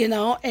cousins,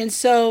 And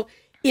so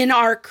in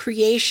our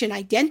creation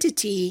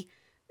identity,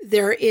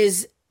 there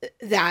is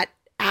that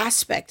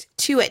aspect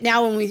to it.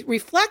 Now, when we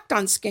reflect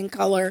on skin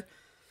color,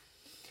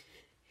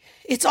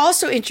 it's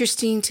also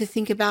interesting to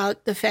think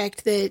about the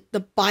fact that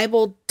the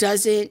Bible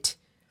doesn't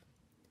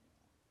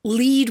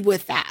lead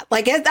with that.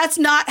 Like, that's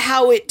not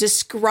how it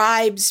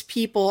describes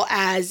people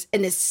as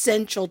an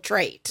essential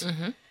trait.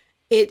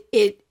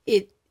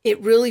 It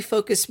really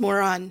focused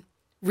more on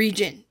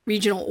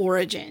regional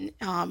origin,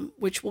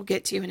 which we'll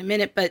get to in a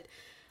minute. But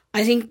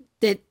I think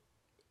that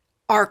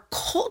our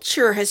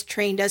culture has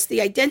trained us,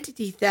 the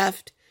identity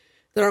theft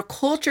that our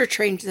culture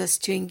trains us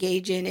to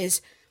engage in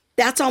is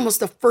that's almost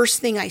the first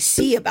thing I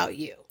see about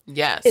you.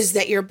 Yes. Is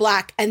that you're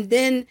Black. And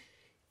then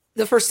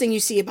the first thing you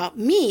see about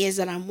me is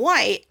that I'm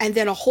white. And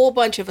then a whole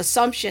bunch of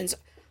assumptions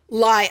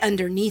lie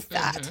underneath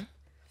that.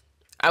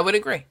 I would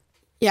agree.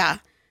 Yeah.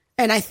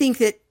 And I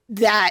think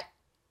that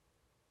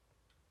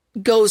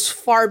goes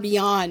far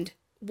beyond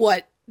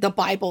what the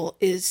Bible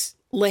is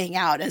laying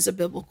out as a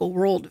biblical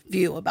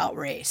worldview about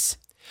race.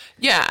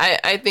 Yeah,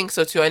 I think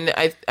so too. And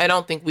I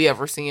don't think we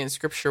ever see in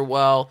scripture,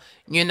 I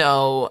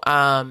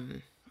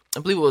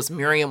believe it was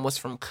Miriam was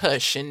from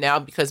Cush, and now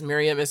because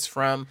Miriam is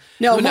from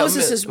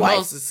Moses' wife.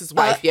 Moses'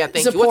 wife. Yeah,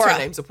 thank you. What's her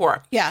name?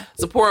 Zipporah. Yeah.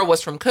 Zipporah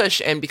was from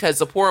Cush, and because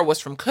Zipporah was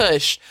from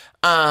Cush,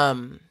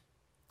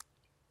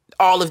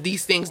 all of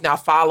these things now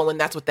follow, and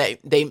that's what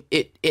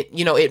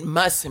it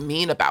must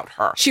mean about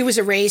her. She was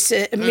a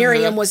racist.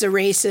 Miriam was a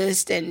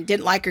racist and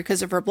didn't like her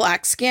because of her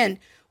Black skin.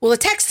 Well, the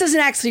text doesn't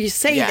actually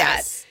say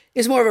that.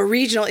 It's more of a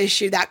regional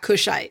issue, that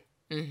Cushite.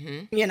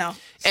 So.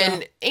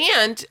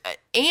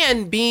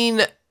 And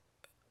being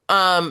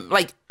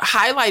like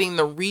highlighting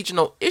the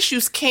regional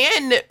issues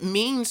can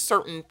mean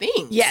certain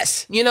things.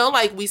 Yes.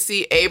 Like we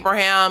see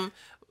Abraham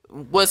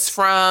was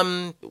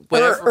from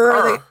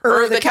whatever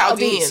Ur the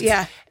Chaldeans.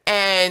 Yeah.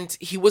 And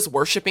he was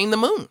worshiping the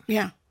moon.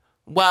 Yeah.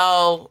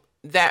 Well,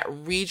 that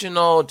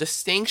regional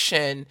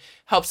distinction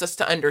helps us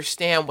to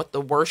understand what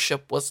the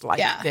worship was like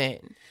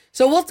then.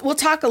 So we'll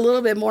talk a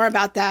little bit more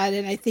about that,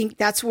 and I think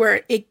that's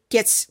where it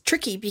gets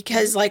tricky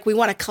because like we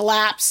want to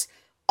collapse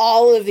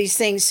all of these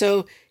things.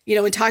 So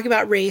when talking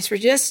about race, we're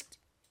just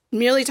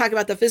merely talking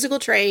about the physical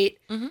trait,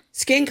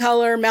 skin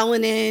color,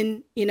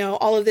 melanin,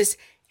 all of this,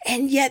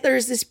 and yet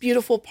there's this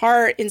beautiful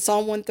part in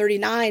Psalm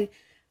 139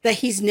 that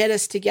He's knit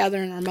us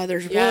together in our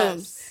mother's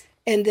womb,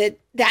 and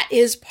that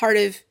is part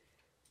of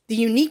the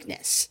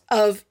uniqueness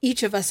of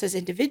each of us as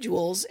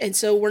individuals. And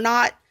so we're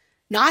not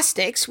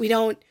Gnostics. We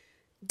don't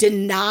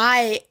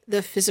deny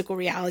the physical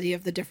reality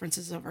of the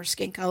differences of our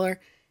skin color.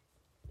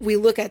 We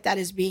look at that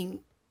as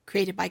being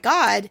created by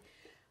God.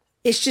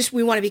 It's just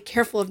we want to be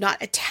careful of not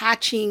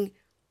attaching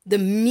the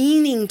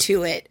meaning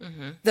to it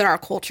that our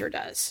culture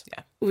does.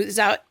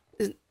 Yeah.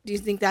 Do you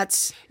think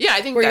that's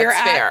I think where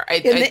that's fair.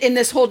 In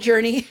this whole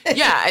journey?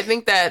 Yeah, I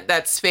think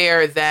that's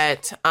fair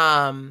that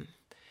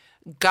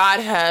God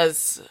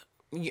has,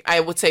 I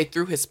would say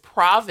through His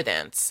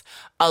providence,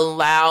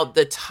 allowed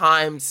the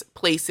times,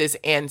 places,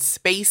 and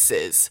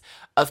spaces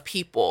of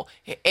people,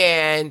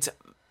 and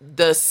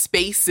the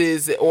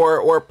spaces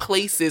or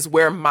places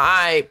where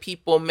my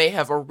people may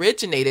have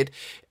originated.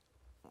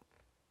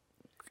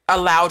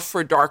 allowed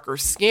for darker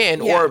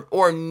skin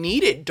or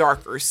needed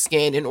darker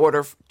skin in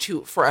order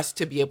for us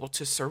to be able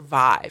to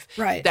survive.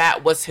 Right.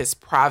 That was his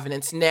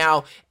providence.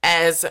 Now,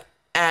 as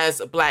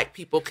Black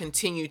people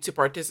continue to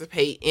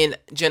participate in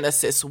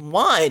Genesis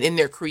 1 in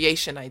their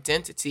creation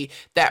identity,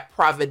 that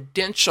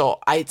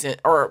providential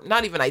or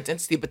not even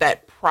identity, but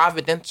that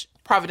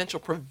providential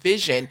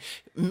provision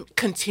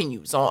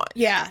continues on.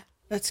 Yeah,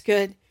 that's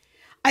good.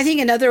 I think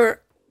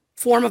another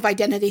form of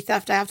identity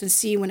theft I often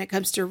see when it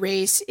comes to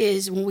race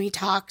is when we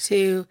talk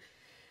to,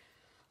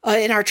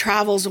 in our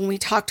travels, when we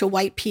talk to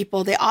white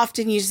people, they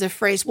often use the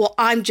phrase, well,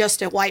 I'm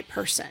just a white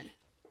person.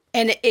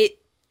 And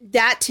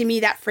that to me,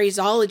 that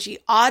phraseology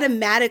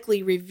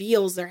automatically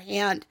reveals their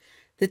hand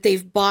that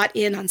they've bought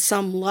in on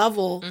some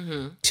level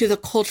to the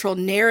cultural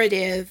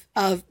narrative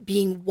of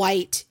being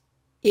white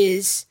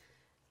is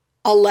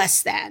a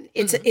less than.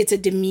 It's a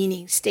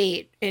demeaning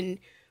state. And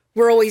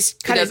we're always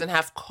it doesn't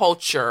have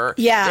culture.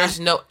 Yeah. There's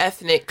no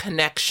ethnic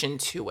connection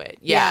to it.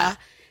 Yeah.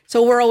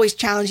 So we're always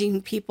challenging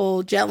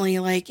people gently,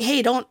 like,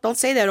 hey, don't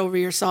say that over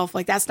yourself.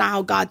 Like, that's not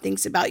how God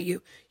thinks about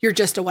you. You're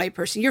just a white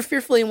person. You're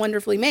fearfully and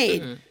wonderfully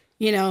made.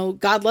 You know,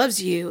 God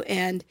loves you,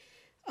 and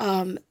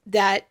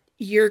that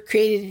you're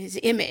created in his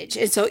image.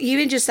 And so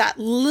even just that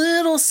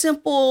little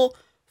simple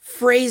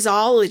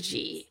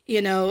phraseology,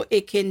 you know,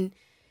 it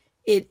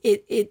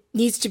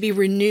needs to be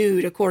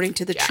renewed according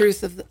to the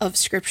truth of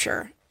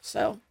Scripture.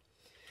 So,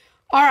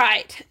 all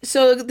right.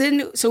 So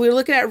we're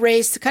looking at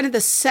race. Kind of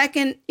the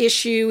second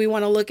issue we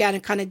want to look at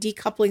and kind of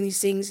decoupling these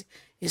things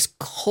is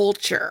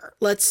culture.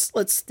 Let's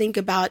think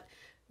about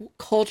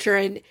culture,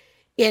 and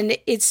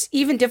it's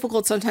even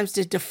difficult sometimes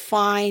to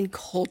define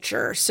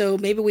culture. So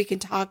maybe we can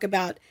talk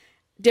about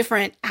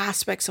different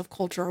aspects of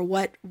culture. Or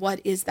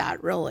what is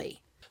that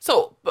really?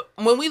 So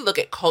when we look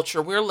at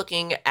culture, we're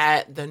looking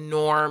at the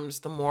norms,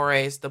 the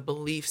mores, the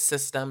belief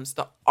systems,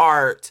 the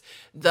art,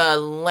 the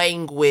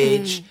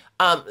language,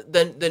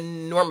 the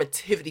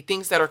normativity,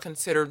 things that are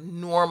considered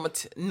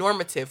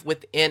normative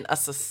within a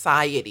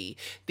society.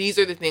 These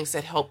are the things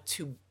that help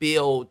to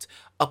build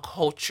a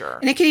culture.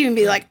 And it can even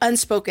be like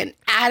unspoken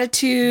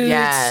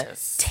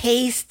attitudes,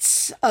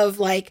 tastes of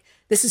like,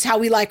 this is how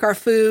we like our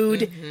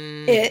food.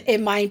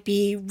 It might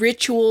be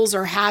rituals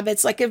or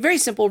habits, like a very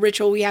simple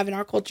ritual we have in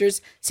our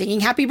cultures, singing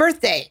happy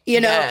birthday,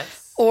 you know,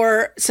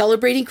 or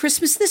celebrating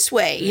Christmas this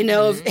way, you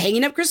know,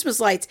 hanging up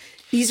Christmas lights.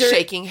 These are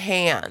shaking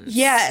hands.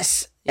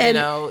 Yes. You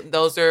know,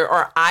 those are,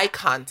 or eye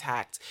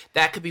contact.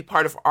 That could be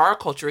part of our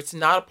culture. It's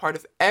not a part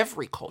of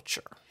every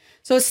culture.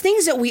 So it's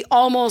things that we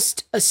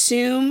almost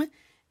assume,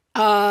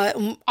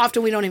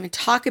 often we don't even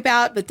talk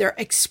about, but they're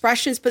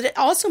expressions, but it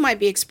also might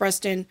be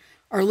expressed in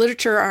our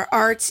literature, our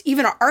arts,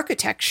 even our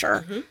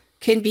architecture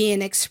can be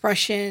an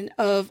expression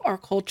of our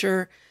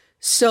culture.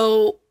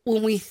 So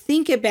when we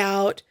think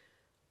about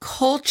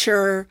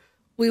culture,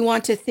 we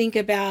want to think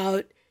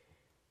about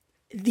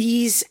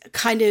these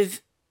kind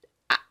of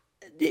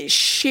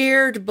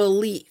shared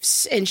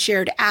beliefs and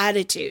shared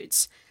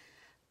attitudes.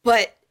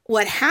 But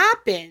what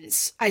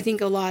happens, I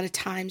think a lot of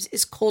times,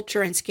 is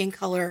culture and skin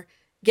color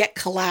get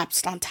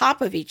collapsed on top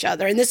of each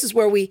other. And this is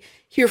where we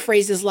hear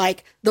phrases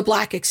like the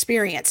Black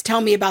experience. Tell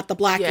me about the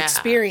Black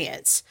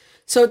experience.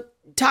 So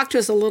talk to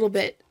us a little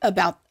bit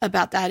about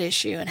that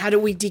issue, and how do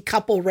we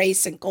decouple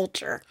race and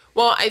culture?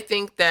 Well, I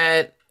think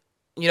that,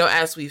 you know,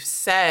 as we've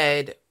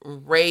said,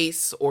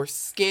 race or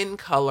skin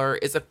color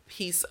is a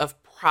piece of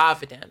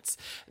providence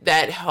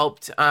that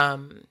helped,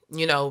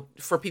 you know,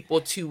 for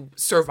people to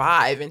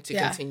survive and to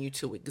continue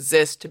to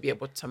exist, to be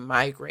able to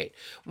migrate.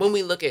 When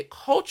we look at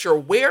culture,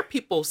 where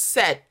people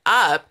set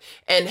up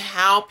and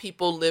how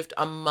people lived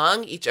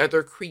among each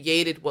other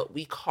created what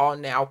we call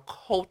now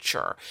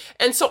culture.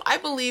 And so I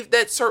believe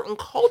that certain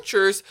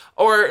cultures,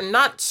 or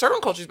not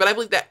certain cultures, but I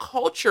believe that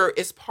culture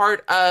is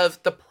part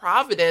of the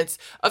providence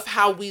of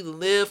how we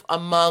live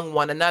among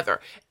one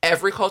another.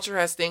 Every culture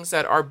has things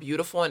that are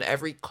beautiful, and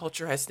every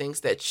culture has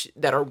things that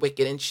are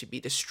wicked and should be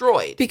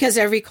destroyed. Because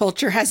every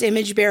culture has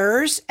image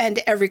bearers, and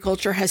every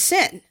culture has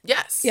sin.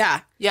 Yes. Yeah.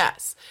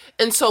 Yes.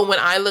 And so when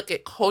I look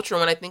at culture,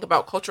 when I think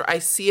about culture, I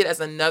see it as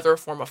another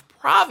form of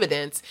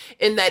providence,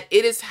 in that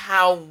it is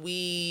how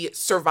we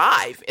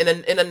survive in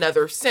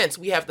another sense.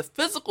 We have the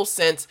physical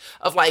sense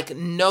of like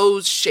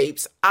nose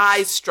shapes,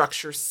 eye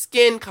structure,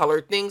 skin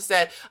color, things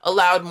that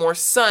allowed more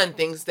sun,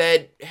 things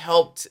that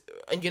helped,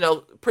 you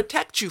know,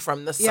 protect you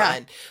from the sun.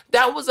 Yeah.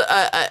 That was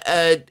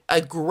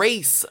a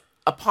grace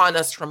upon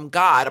us from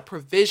God, a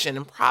provision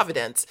and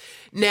providence.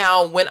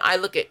 Now, when I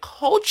look at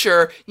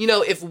culture, you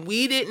know, if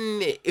we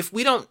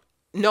don't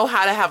know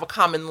how to have a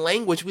common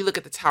language, we look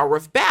at the Tower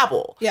of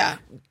Babel. Yeah.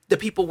 The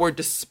people were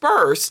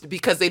dispersed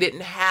because they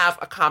didn't have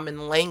a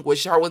common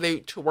language. How were they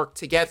to work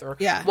together?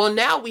 Yeah. Well,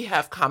 now we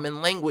have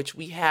common language.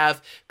 We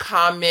have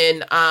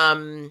common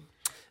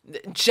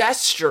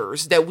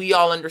gestures that we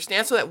all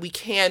understand so that we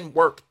can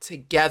work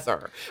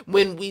together.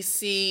 When we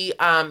see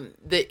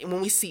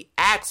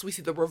Acts, we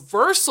see the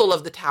reversal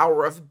of the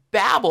Tower of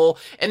Babel,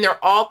 and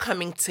they're all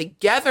coming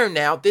together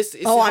now. This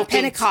is on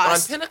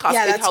Pentecost. On Pentecost,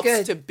 it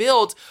helps to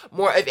build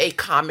more of a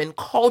common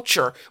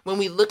culture. When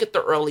we look at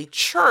the early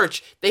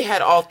church, they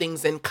had all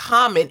things in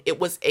common. It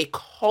was a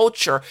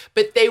culture,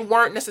 but they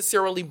weren't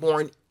necessarily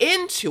born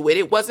into it.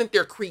 It wasn't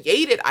their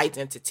created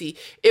identity.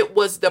 It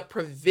was the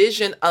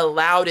provision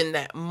allowed in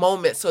that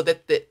moment so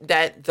that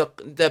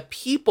the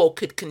people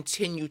could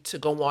continue to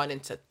go on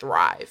and to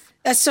thrive.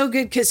 That's so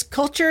good, because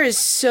culture is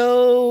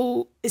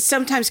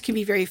sometimes can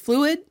be very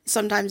fluid.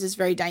 Sometimes it's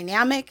very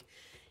dynamic.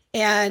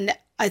 And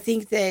I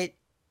think that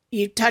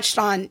you touched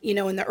on,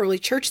 in the early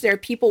church there,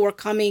 people were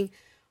coming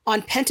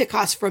on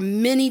Pentecost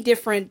from many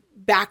different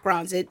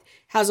backgrounds. It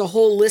has a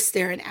whole list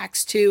there in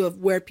Acts 2 of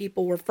where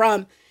people were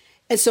from.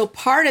 And so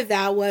part of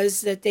that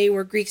was that they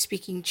were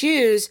Greek-speaking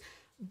Jews,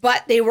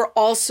 but they were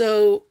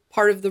also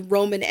part of the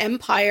Roman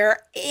Empire,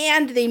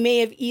 and they may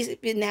have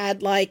even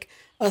had like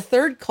a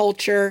third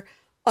culture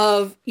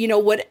of,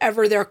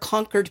 whatever their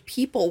conquered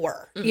people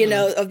were,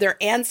 of their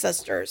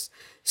ancestors.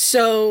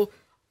 So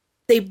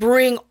they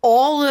bring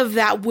all of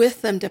that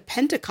with them to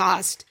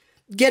Pentecost,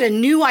 get a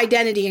new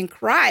identity in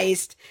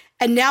Christ,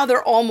 and now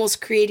they're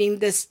almost creating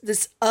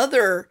this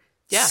other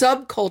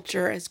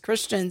subculture as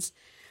Christians.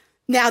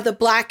 Now, the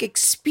Black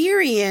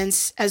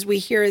experience, as we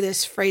hear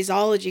this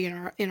phraseology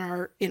in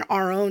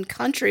our own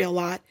country a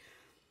lot,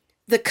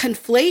 the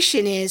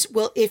conflation is,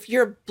 well, if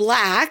you're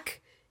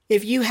Black,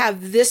 if you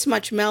have this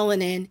much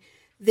melanin,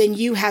 then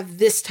you have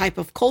this type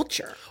of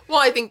culture. Well,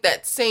 I think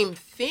that same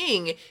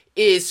thing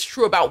is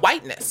true about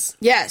whiteness.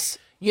 Yes.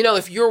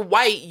 If you're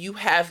white, you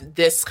have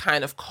this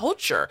kind of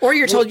culture. Or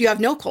you're told you have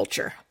no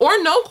culture.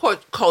 Or no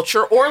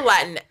culture, or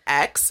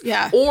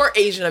Latinx, or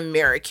Asian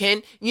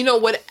American.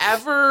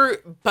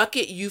 Whatever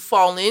bucket you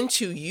fall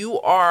into,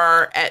 you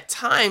are at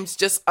times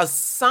just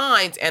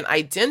assigned an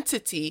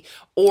identity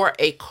or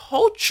a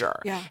culture.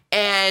 Yeah.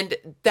 And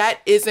that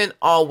isn't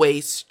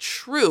always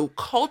true.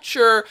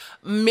 Culture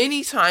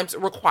many times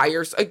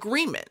requires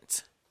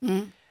agreement.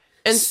 Mm-hmm.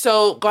 And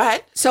so, go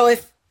ahead. So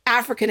if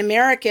African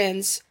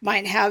Americans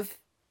might have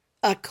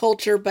a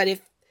culture, but if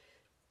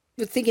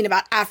we're thinking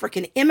about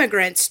African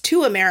immigrants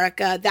to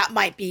America, that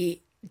might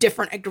be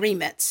different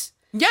agreements.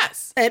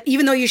 Yes.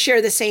 Even though you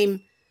share the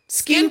same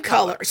skin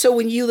color. So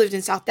when you lived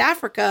in South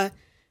Africa,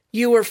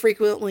 you were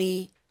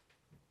frequently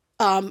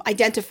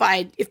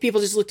identified, if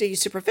people just looked at you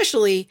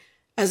superficially,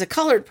 as a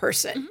colored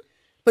person. Mm-hmm.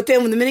 But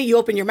then when the minute you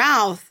open your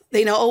mouth,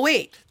 they know, oh,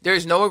 wait.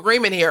 There's no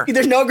agreement here.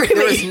 There's no agreement.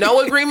 There is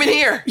no agreement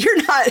here. You're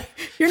not.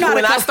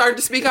 When I start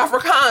to speak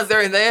Afrikaans,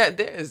 there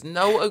is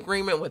no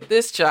agreement with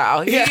this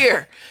child here.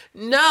 Yeah.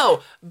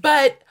 No.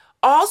 But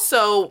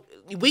also,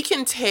 we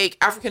can take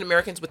African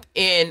Americans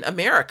within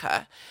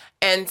America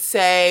and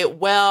say,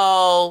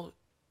 well,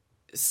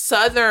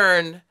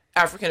 Southern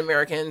African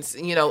Americans,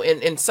 in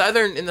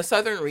the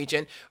southern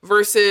region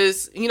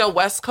versus,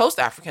 West Coast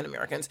African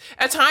Americans.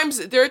 At times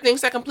there are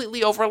things that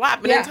completely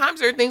overlap, and at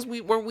times there are things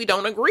where we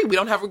don't agree. We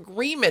don't have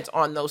agreement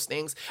on those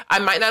things. I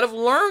might not have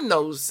learned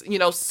those,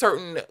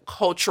 certain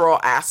cultural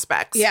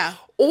aspects. Yeah.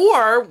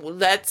 Or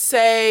let's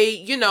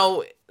say,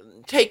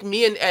 take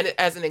me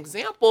as an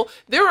example,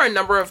 there are a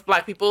number of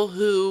Black people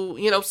who,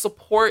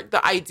 support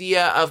the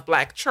idea of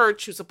Black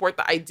church, who support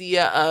the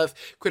idea of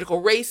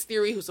critical race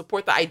theory, who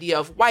support the idea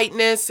of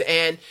whiteness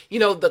and,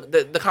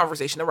 the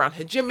conversation around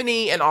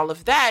hegemony and all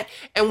of that.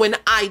 And when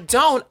I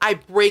don't, I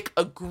break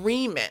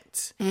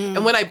agreement. Mm.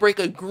 And when I break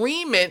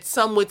agreement,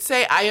 some would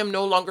say I am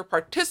no longer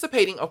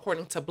participating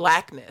according to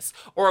Blackness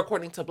or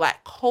according to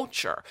Black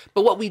culture.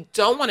 But what we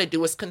don't want to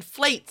do is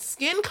conflate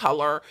skin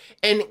color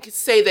and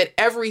say that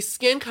every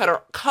skin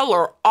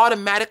color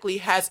automatically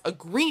has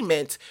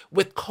agreement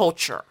with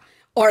culture.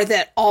 Or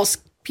that all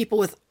people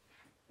with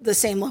the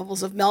same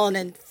levels of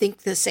melanin think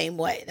the same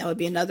way. That would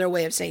be another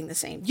way of saying the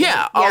same thing.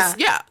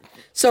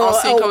 So all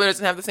skin color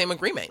doesn't have the same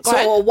agreement. Go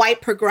ahead. A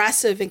white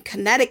progressive in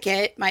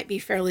Connecticut might be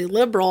fairly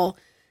liberal.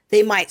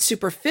 They might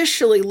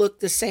superficially look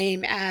the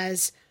same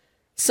as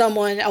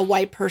a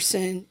white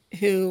person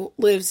who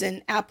lives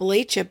in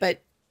Appalachia,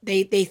 but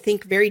they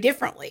think very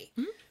differently.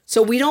 Mm-hmm.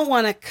 So we don't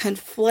want to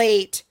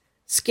conflate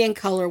skin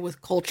color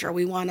with culture.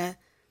 We want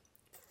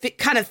to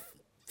kind of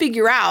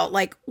figure out,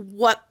 like,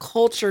 what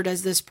culture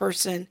does this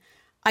person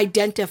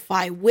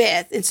identify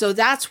with? And so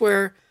that's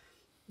where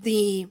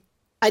the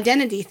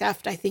identity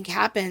theft, I think,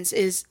 happens,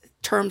 is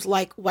terms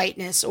like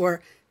whiteness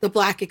or the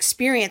Black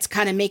experience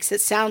kind of makes it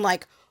sound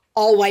like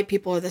all white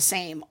people are the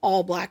same,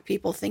 all Black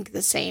people think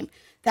the same.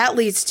 That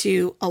leads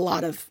to a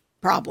lot of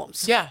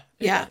problems. Yeah.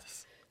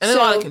 Does. And a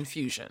lot of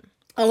confusion.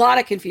 A lot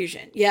of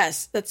confusion.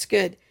 Yes, that's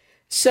good.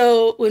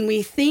 So when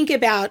we think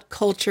about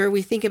culture,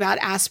 we think about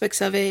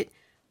aspects of it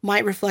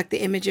might reflect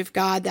the image of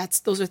God.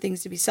 Those are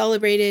things to be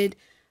celebrated.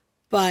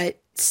 But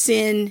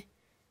sin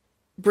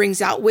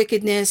brings out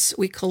wickedness.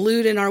 We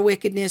collude in our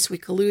wickedness. We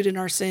collude in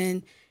our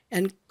sin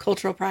and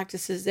cultural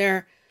practices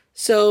there.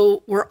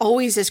 So we're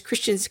always, as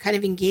Christians, kind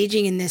of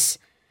engaging in this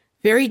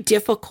very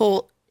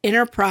difficult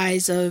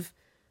enterprise of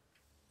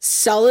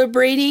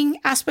celebrating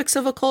aspects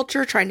of a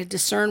culture, trying to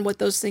discern what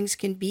those things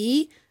can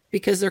be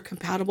because they're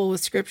compatible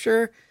with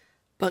Scripture,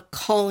 but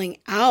calling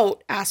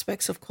out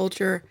aspects of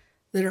culture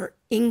that are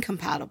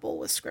incompatible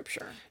with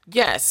Scripture.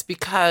 Yes,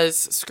 because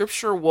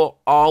Scripture will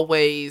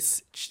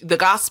always, the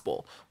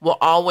gospel will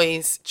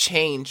always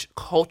change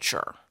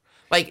culture.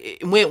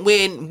 Like when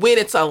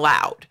it's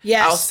allowed.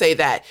 Yes. I'll say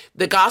that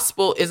the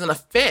gospel is an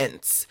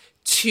offense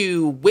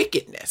to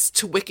wickedness,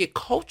 to wicked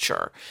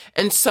culture.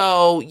 And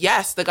so,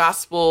 yes, the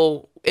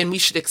gospel, and we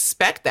should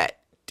expect that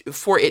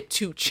for it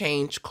to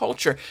change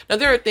culture. Now,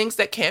 there are things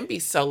that can be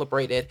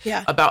celebrated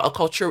about a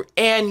culture,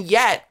 and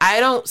yet I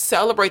don't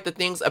celebrate the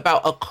things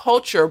about a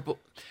culture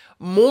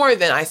more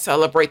than I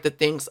celebrate the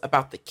things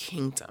about the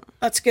kingdom.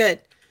 That's good.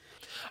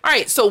 All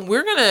right, so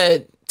we're going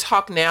to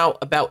talk now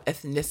about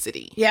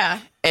ethnicity. Yeah.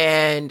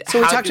 And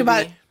so we talked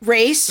about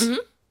race,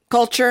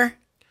 culture,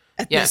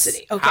 ethnicity.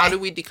 Yes. Okay. How do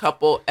we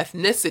decouple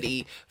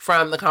ethnicity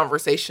from the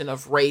conversation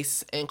of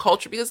race and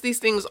culture? Because these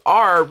things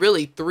are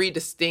really three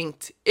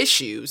distinct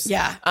issues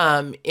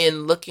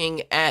in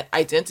looking at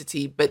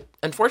identity. But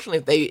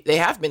unfortunately, they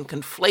have been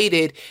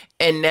conflated.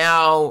 And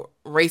now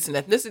race and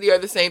ethnicity are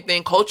the same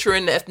thing. Culture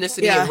and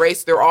ethnicity and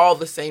race, they're all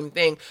the same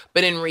thing.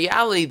 But in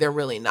reality, they're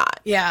really not.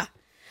 Yeah.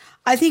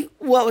 I think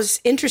what was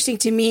interesting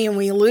to me, and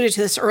we alluded to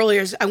this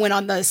earlier, is I went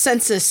on the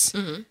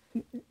census.gov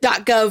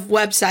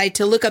website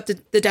to look up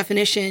the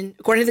definition,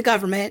 according to the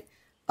government,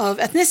 of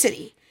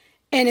ethnicity.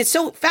 And it's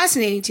so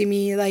fascinating to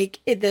me. Like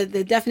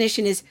the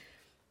definition is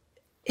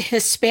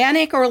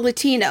Hispanic or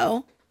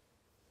Latino.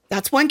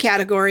 That's one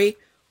category.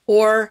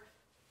 Or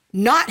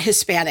not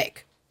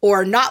Hispanic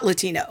or not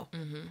Latino.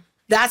 Mm-hmm.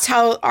 That's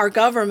how our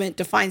government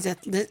defines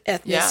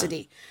ethnicity.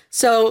 Yeah.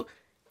 So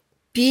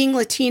being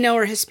Latino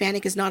or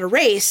Hispanic is not a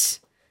race,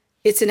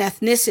 it's an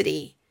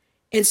ethnicity.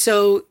 And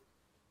so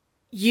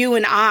you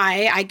and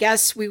I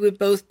guess we would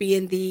both be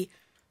in the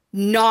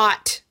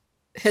not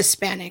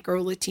Hispanic or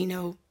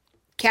Latino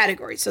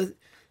category. So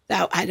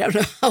that, I don't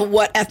know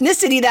what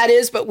ethnicity that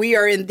is, but we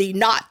are in the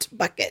not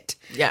bucket,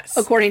 yes,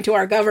 according to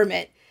our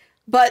government.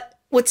 But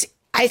what's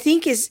I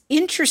think is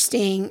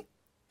interesting,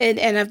 and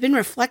I've been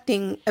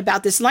reflecting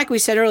about this, and like we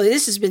said earlier,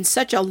 this has been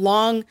such a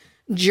long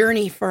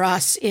journey for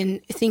us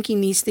in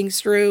thinking these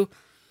things through,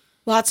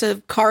 lots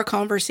of car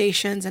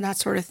conversations and that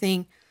sort of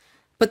thing.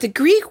 But the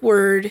Greek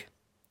word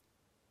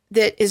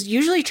that is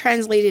usually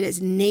translated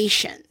as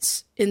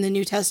nations in the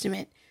New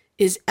Testament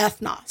is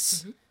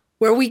ethnos,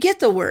 where we get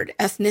the word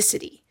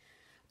ethnicity.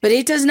 But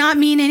it does not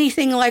mean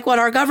anything like what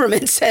our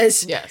government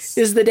says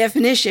is the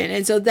definition.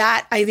 And so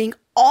that, I think,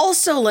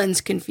 also lends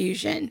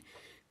confusion,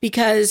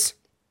 because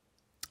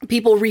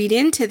people read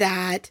into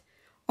that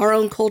our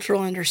own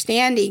cultural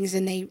understandings,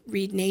 and they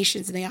read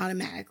nations and they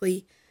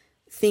automatically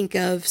think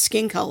of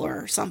skin color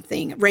or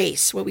something,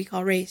 race, what we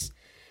call race.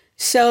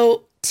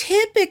 So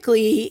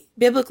typically,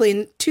 biblically,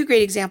 and two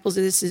great examples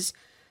of this is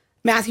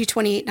Matthew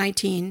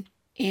 28:19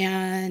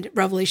 and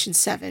Revelation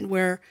 7,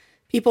 where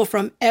people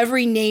from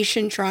every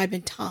nation, tribe,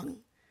 and tongue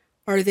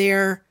are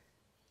there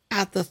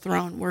at the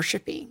throne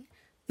worshiping.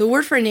 The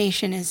word for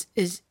nation is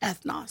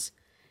ethnos.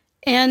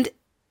 And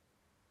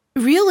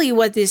really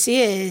what this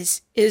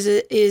is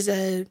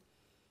a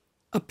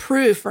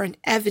proof or an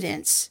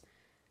evidence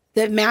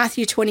that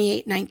Matthew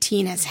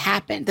 28:19 has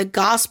happened. The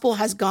gospel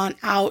has gone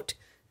out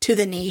to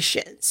the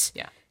nations.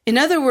 Yeah. In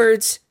other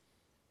words,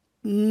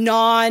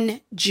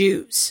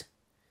 non-Jews.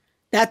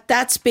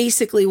 That's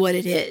basically what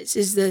it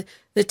is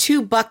the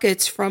two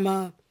buckets from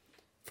a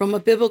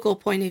biblical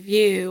point of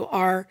view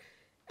are,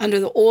 under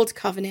the old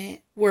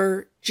covenant,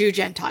 were Jew,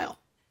 Gentile,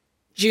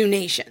 Jew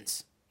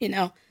nations.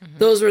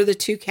 Those were the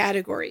two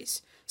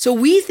categories. So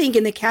we think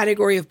in the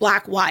category of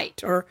black,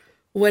 white, or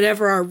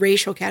whatever our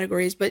racial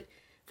category is. But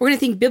if we're going to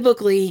think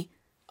biblically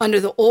under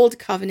the old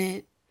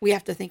covenant, we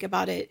have to think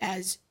about it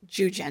as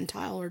Jew,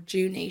 Gentile, or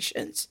Jew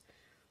nations.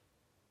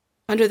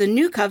 Under the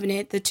new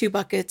covenant, the two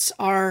buckets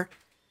are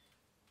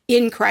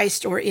in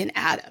Christ or in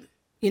Adam.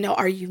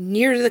 Are you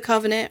near to the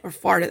covenant or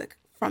far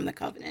from the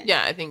covenant?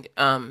 Yeah, I think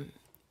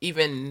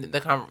even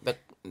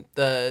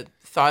the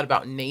thought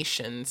about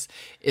nations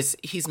is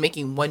he's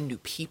making one new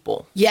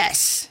people.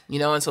 Yes.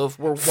 And so if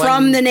we're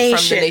from the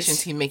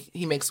nations,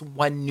 he makes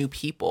one new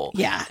people.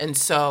 Yeah. And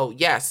so,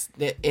 yes,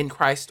 in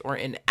Christ or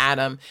in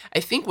Adam, I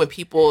think when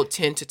people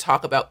tend to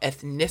talk about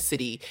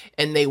ethnicity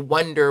and they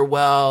wonder,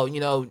 well,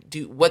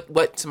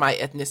 what's my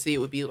ethnicity? It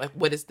would be like,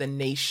 what is the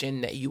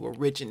nation that you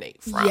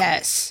originate from?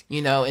 Yes.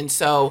 And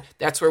so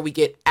that's where we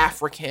get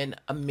African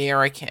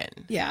American.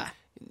 Yeah.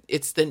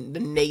 It's the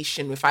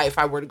nation. If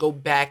I were to go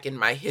back in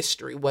my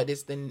history, what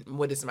is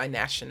my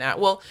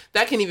nationality? Well,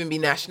 that can even be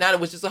nationality,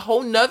 which is a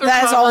whole nother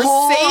conversation. A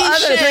whole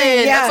other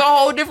thing, yeah. That's a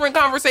whole different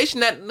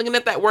conversation. That looking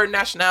at that word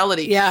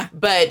nationality. Yeah.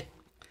 But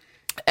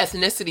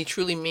ethnicity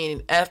truly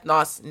meaning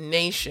ethnos,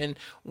 nation.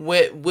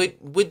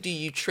 What do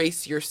you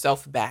trace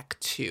yourself back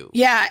to?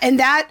 Yeah, and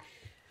that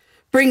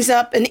brings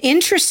up an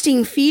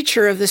interesting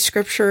feature of the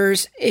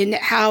scriptures in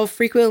how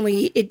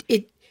frequently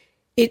it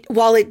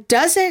while it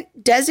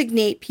doesn't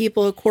designate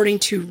people according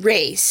to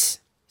race,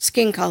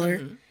 skin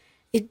color,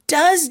 it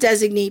does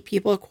designate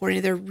people according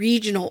to their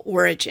regional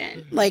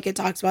origin. Like it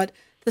talks about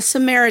the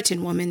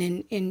Samaritan woman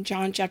in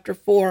John chapter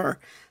 4,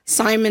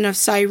 Simon of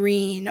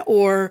Cyrene,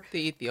 or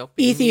the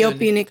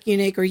Ethiopian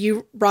eunuch, or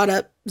you brought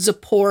up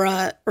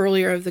Zipporah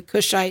earlier of the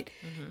Cushite.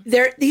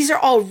 These are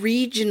all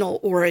regional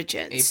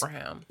origins.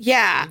 Abraham.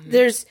 Yeah.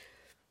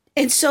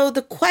 And so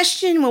the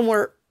question when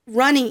we're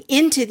running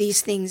into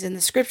these things in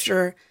the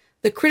scripture,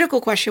 the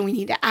critical question we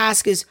need to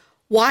ask is,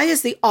 why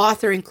is the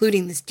author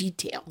including this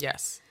detail?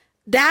 Yes.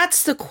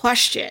 That's the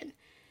question.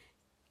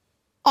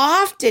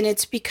 Often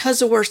it's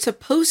because we're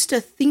supposed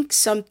to think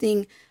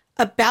something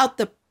about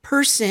the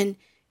person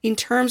in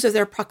terms of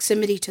their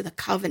proximity to the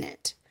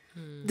covenant.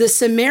 The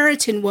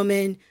Samaritan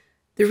woman,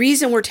 the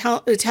reason we're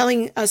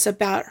telling us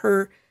about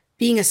her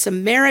being a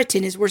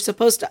Samaritan is we're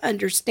supposed to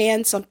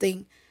understand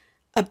something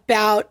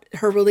about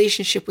her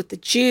relationship with the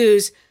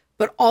Jews,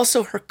 but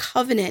also her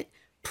covenant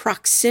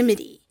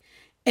proximity.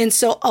 And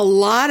so a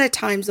lot of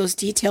times those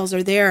details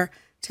are there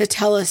to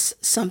tell us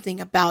something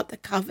about the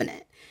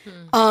covenant.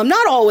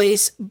 Not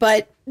always,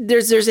 but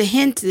there's a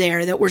hint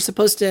there that we're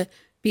supposed to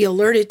be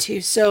alerted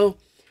to. So,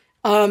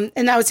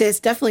 and I would say it's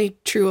definitely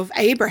true of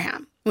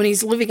Abraham. When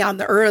he's living out in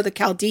the Ur of the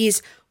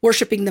Chaldees,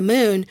 worshiping the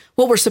moon,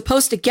 what we're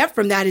supposed to get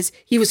from that is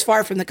he was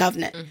far from the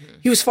covenant.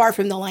 He was far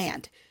from the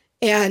land,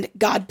 and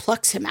God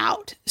plucks him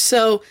out.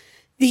 So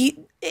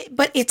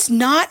but it's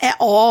not at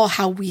all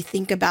how we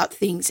think about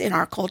things in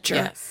our culture.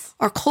 Yes.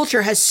 Our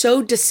culture has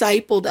so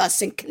discipled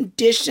us and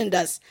conditioned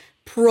us,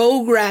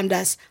 programmed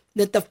us,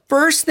 that the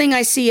first thing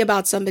I see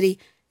about somebody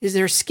is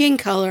their skin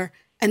color,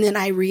 and then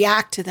I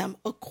react to them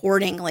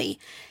accordingly.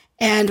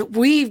 And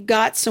we've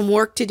got some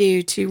work to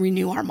do to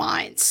renew our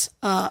minds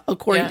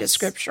according to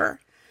Scripture.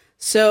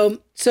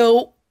 So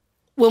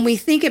when we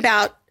think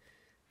about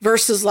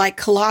verses like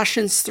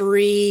Colossians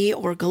 3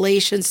 or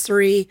Galatians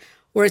 3,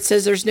 where it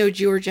says there's no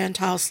Jew or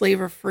Gentile,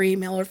 slave or free,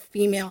 male or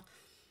female,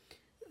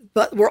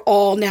 but we're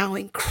all now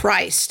in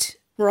Christ.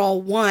 We're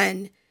all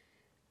one.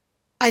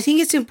 I think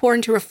it's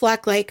important to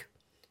reflect, like,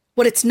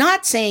 what it's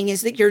not saying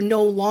is that you're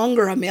no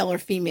longer a male or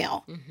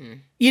female.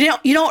 You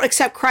don't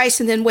accept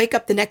Christ and then wake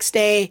up the next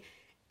day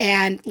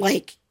and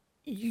like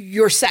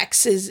your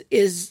sex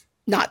is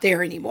not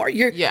there anymore.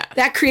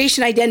 That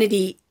creation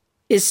identity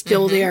is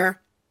still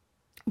there.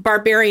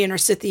 Barbarian or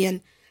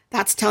Scythian,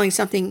 that's telling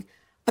something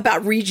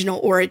about regional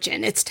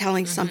origin. It's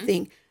telling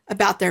something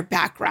about their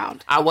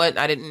background.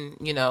 I didn't,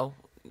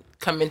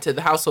 come into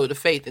the household of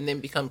faith and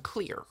then become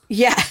clear.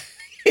 Yeah,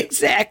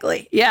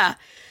 exactly. Yeah.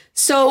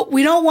 So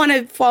we don't want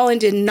to fall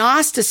into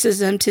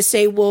Gnosticism to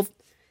say, well,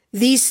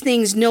 these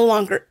things no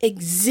longer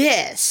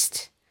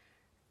exist.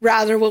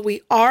 Rather, what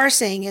we are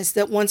saying is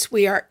that once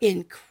we are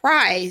in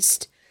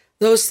Christ,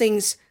 those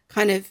things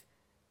kind of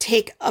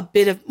take a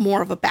bit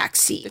more of a back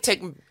seat. They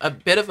take a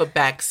bit of a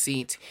back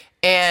seat,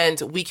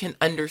 and we can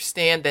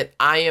understand that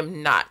I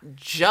am not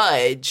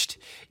judged,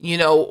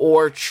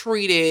 or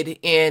treated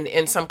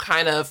in some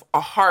kind of a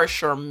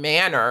harsher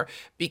manner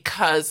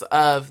because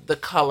of the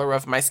color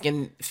of my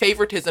skin.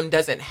 Favoritism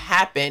doesn't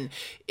happen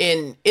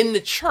in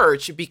the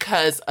church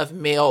because of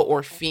male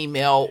or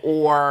female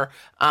or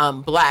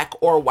black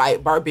or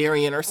white,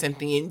 barbarian or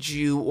Scythian,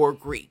 Jew or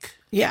Greek.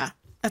 Yeah,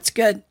 that's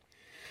good.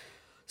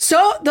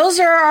 So those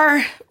are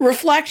our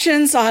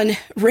reflections on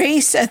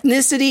race,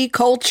 ethnicity,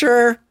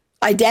 culture,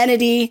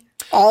 identity,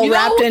 all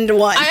wrapped into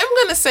one. I am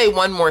going to say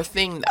one more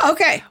thing, though.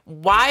 Okay.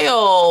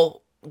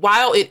 While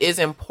it is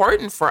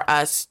important for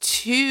us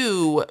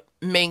to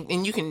make,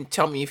 and you can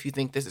tell me if you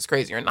think this is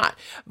crazy or not,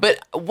 but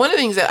one of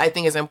the things that I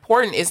think is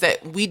important is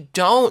that we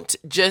don't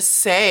just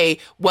say,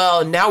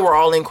 well, now we're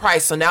all in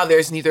Christ, so now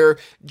there's neither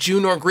Jew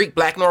nor Greek,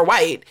 black nor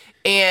white,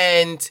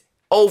 and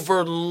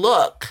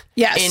overlook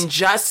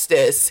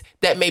injustice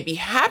that may be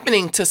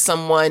happening to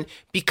someone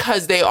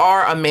because they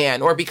are a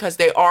man or because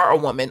they are a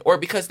woman or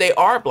because they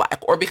are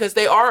black or because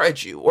they are a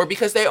Jew or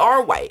because they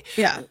are white.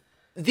 Yeah.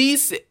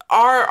 These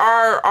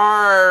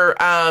are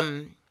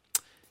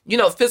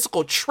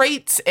physical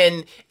traits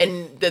and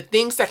the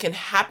things that can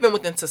happen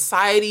within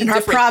society. And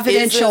our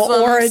providential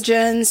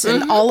origins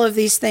and all of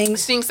these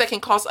things. Things that can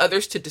cause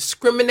others to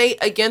discriminate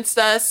against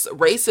us,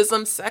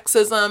 racism,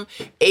 sexism,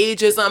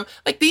 ageism.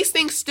 Like, these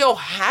things still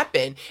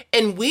happen.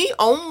 And we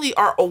only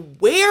are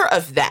aware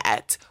of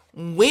that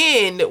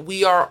when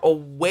we are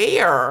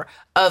aware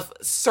of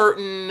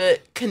certain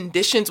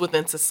conditions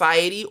within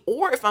society,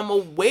 or if I'm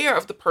aware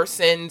of the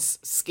person's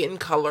skin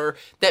color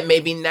that may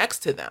be next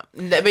to them,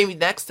 that may be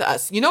next to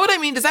us. You know what I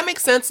mean? Does that make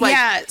sense?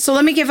 Yeah. So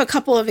let me give a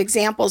couple of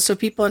examples so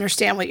people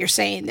understand what you're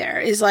saying there.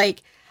 Is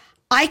like,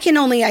 I can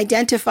only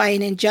identify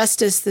an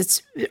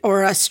injustice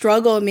or a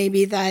struggle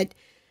maybe that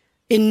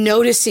in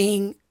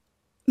noticing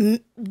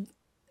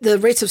the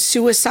rates of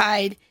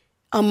suicide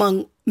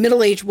among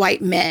middle-aged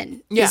white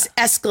men is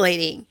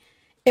escalating.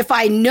 If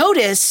I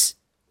notice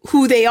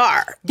who they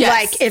are,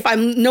 like if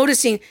I'm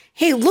noticing,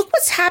 hey, look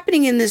what's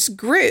happening in this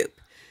group.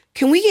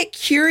 Can we get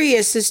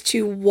curious as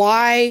to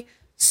why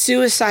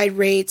suicide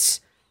rates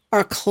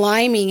are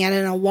climbing at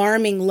an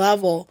alarming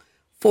level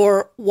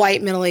for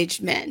white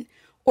middle-aged men?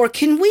 Or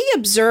can we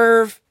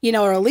observe,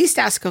 or at least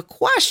ask a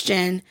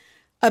question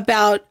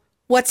about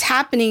what's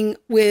happening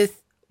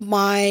with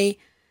my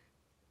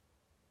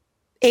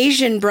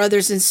Asian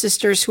brothers and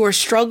sisters who are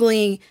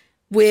struggling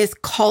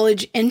with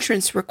college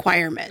entrance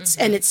requirements?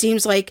 And it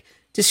seems like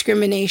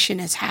discrimination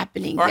is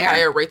happening or there.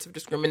 Higher rates of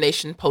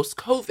discrimination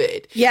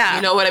post-COVID. Yeah.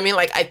 You know what I mean?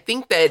 Like, I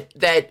think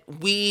that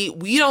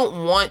we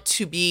don't want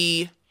to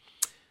be,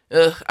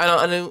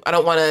 I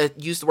don't want to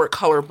use the word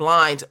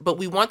colorblind, but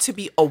we want to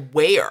be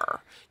aware.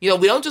 We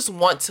don't just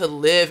want to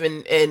live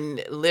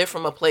and live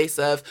from a place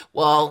of,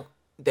 well,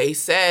 they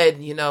said,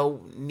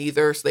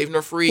 neither slave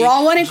nor free. We're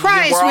all one in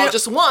Christ. We're all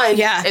just one.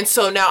 Yeah. And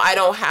so now I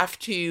don't have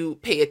to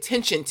pay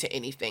attention to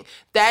anything.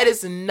 That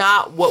is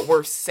not what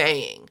we're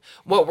saying.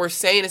 What we're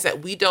saying is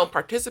that we don't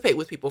participate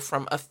with people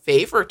from a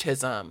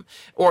favoritism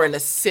or an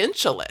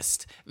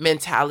essentialist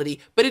mentality,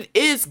 but it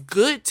is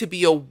good to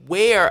be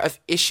aware of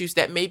issues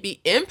that may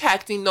be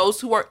impacting those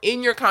who are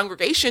in your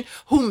congregation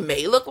who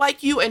may look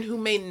like you and who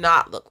may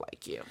not look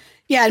like you.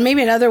 Yeah. And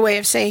maybe another way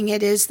of saying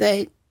it is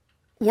that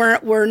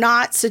we're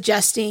not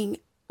suggesting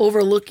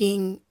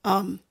overlooking,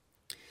 let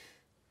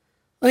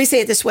me say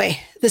it this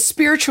way. The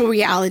spiritual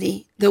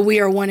reality that we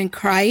are one in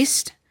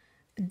Christ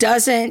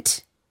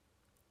doesn't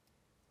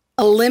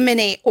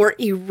eliminate or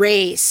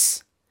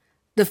erase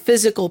the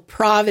physical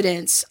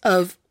providence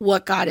of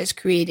what God has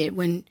created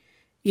when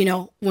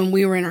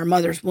we were in our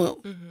mother's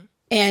womb. Mm-hmm.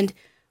 And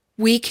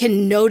we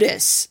can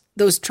notice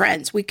those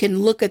trends. We can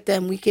look at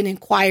them. We can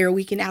inquire.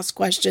 We can ask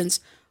questions.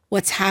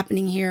 What's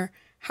happening here?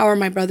 How are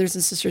my brothers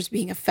and sisters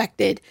being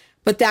affected?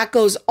 But that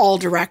goes all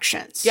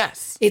directions.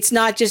 Yes. It's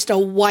not just a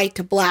white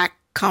to black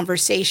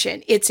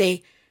conversation. It's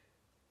a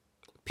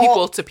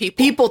people to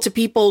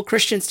people,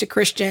 Christians to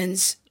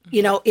Christians,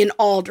 in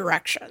all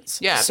directions.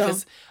 Yeah, so,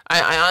 because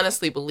I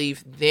honestly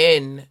believe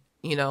then,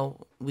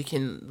 we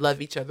can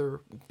love each other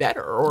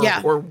better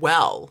or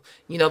well,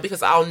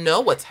 because I'll know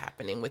what's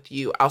happening with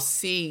you. I'll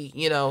see,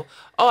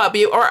 I'll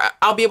be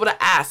able to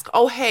ask,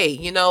 oh,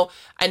 hey,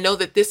 I know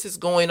that this is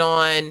going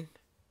on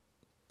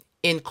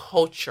in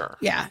culture.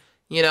 Yeah.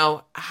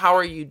 How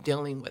are you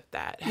dealing with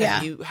that?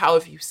 How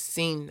have you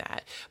seen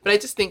that? But I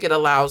just think it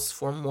allows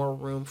for more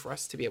room for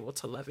us to be able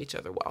to love each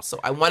other well. So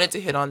I wanted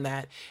to hit on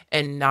that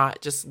and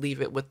not just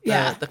leave it with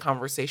the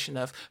conversation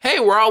of, hey,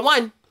 we're all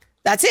one.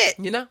 That's it.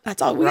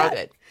 That's all we got.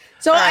 Good.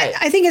 So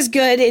I think it's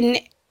good.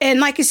 And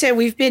like I said,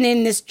 we've been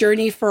in this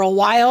journey for a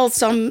while.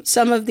 Some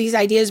of these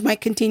ideas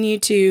might continue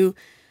to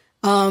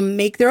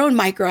make their own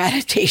micro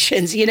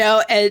adaptations,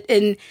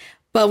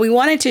 but we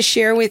wanted to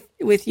share with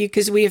you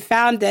because we have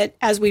found that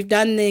as we've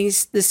done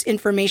this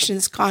information,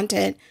 this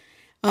content,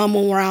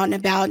 when we're out and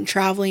about and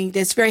traveling,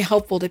 that's very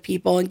helpful to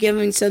people and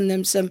giving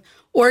them some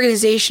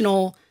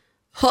organizational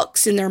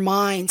hooks in their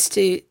minds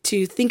to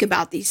think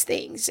about these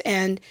things.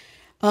 And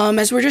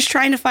as we're just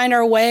trying to find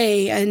our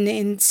way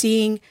and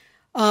seeing,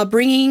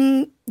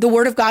 bringing the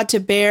Word of God to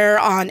bear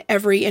on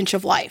every inch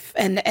of life.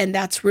 And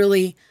that's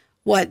really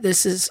what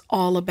this is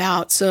all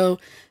about. So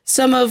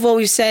some of what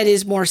we've said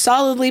is more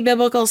solidly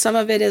biblical. Some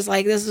of it is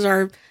like, this is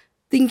our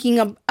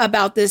thinking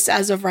about this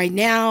as of right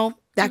now.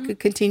 That could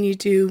continue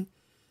to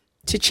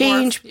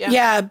change.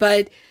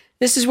 But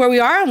this is where we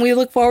are, and we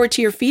look forward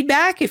to your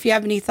feedback. If you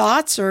have any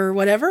thoughts or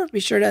whatever, be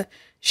sure to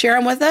share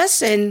them with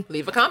us and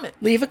leave a comment.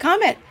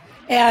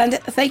 And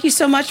thank you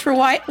so much for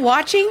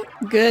watching.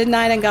 Good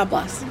night and God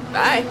bless.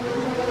 Bye.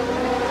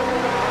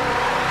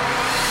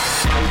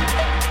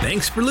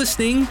 Thanks for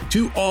listening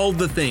to All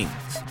the Things.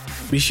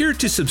 Be sure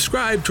to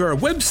subscribe to our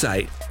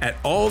website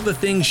at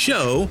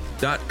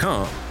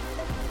allthethingshow.com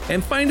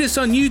and find us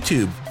on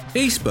YouTube,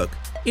 Facebook,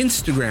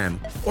 Instagram,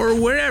 or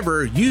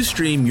wherever you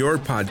stream your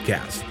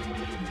podcast.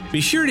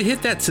 Be sure to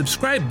hit that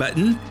subscribe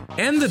button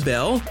and the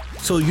bell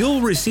so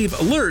you'll receive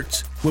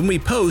alerts when we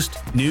post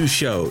new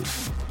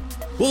shows.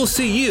 We'll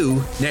see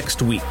you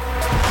next week.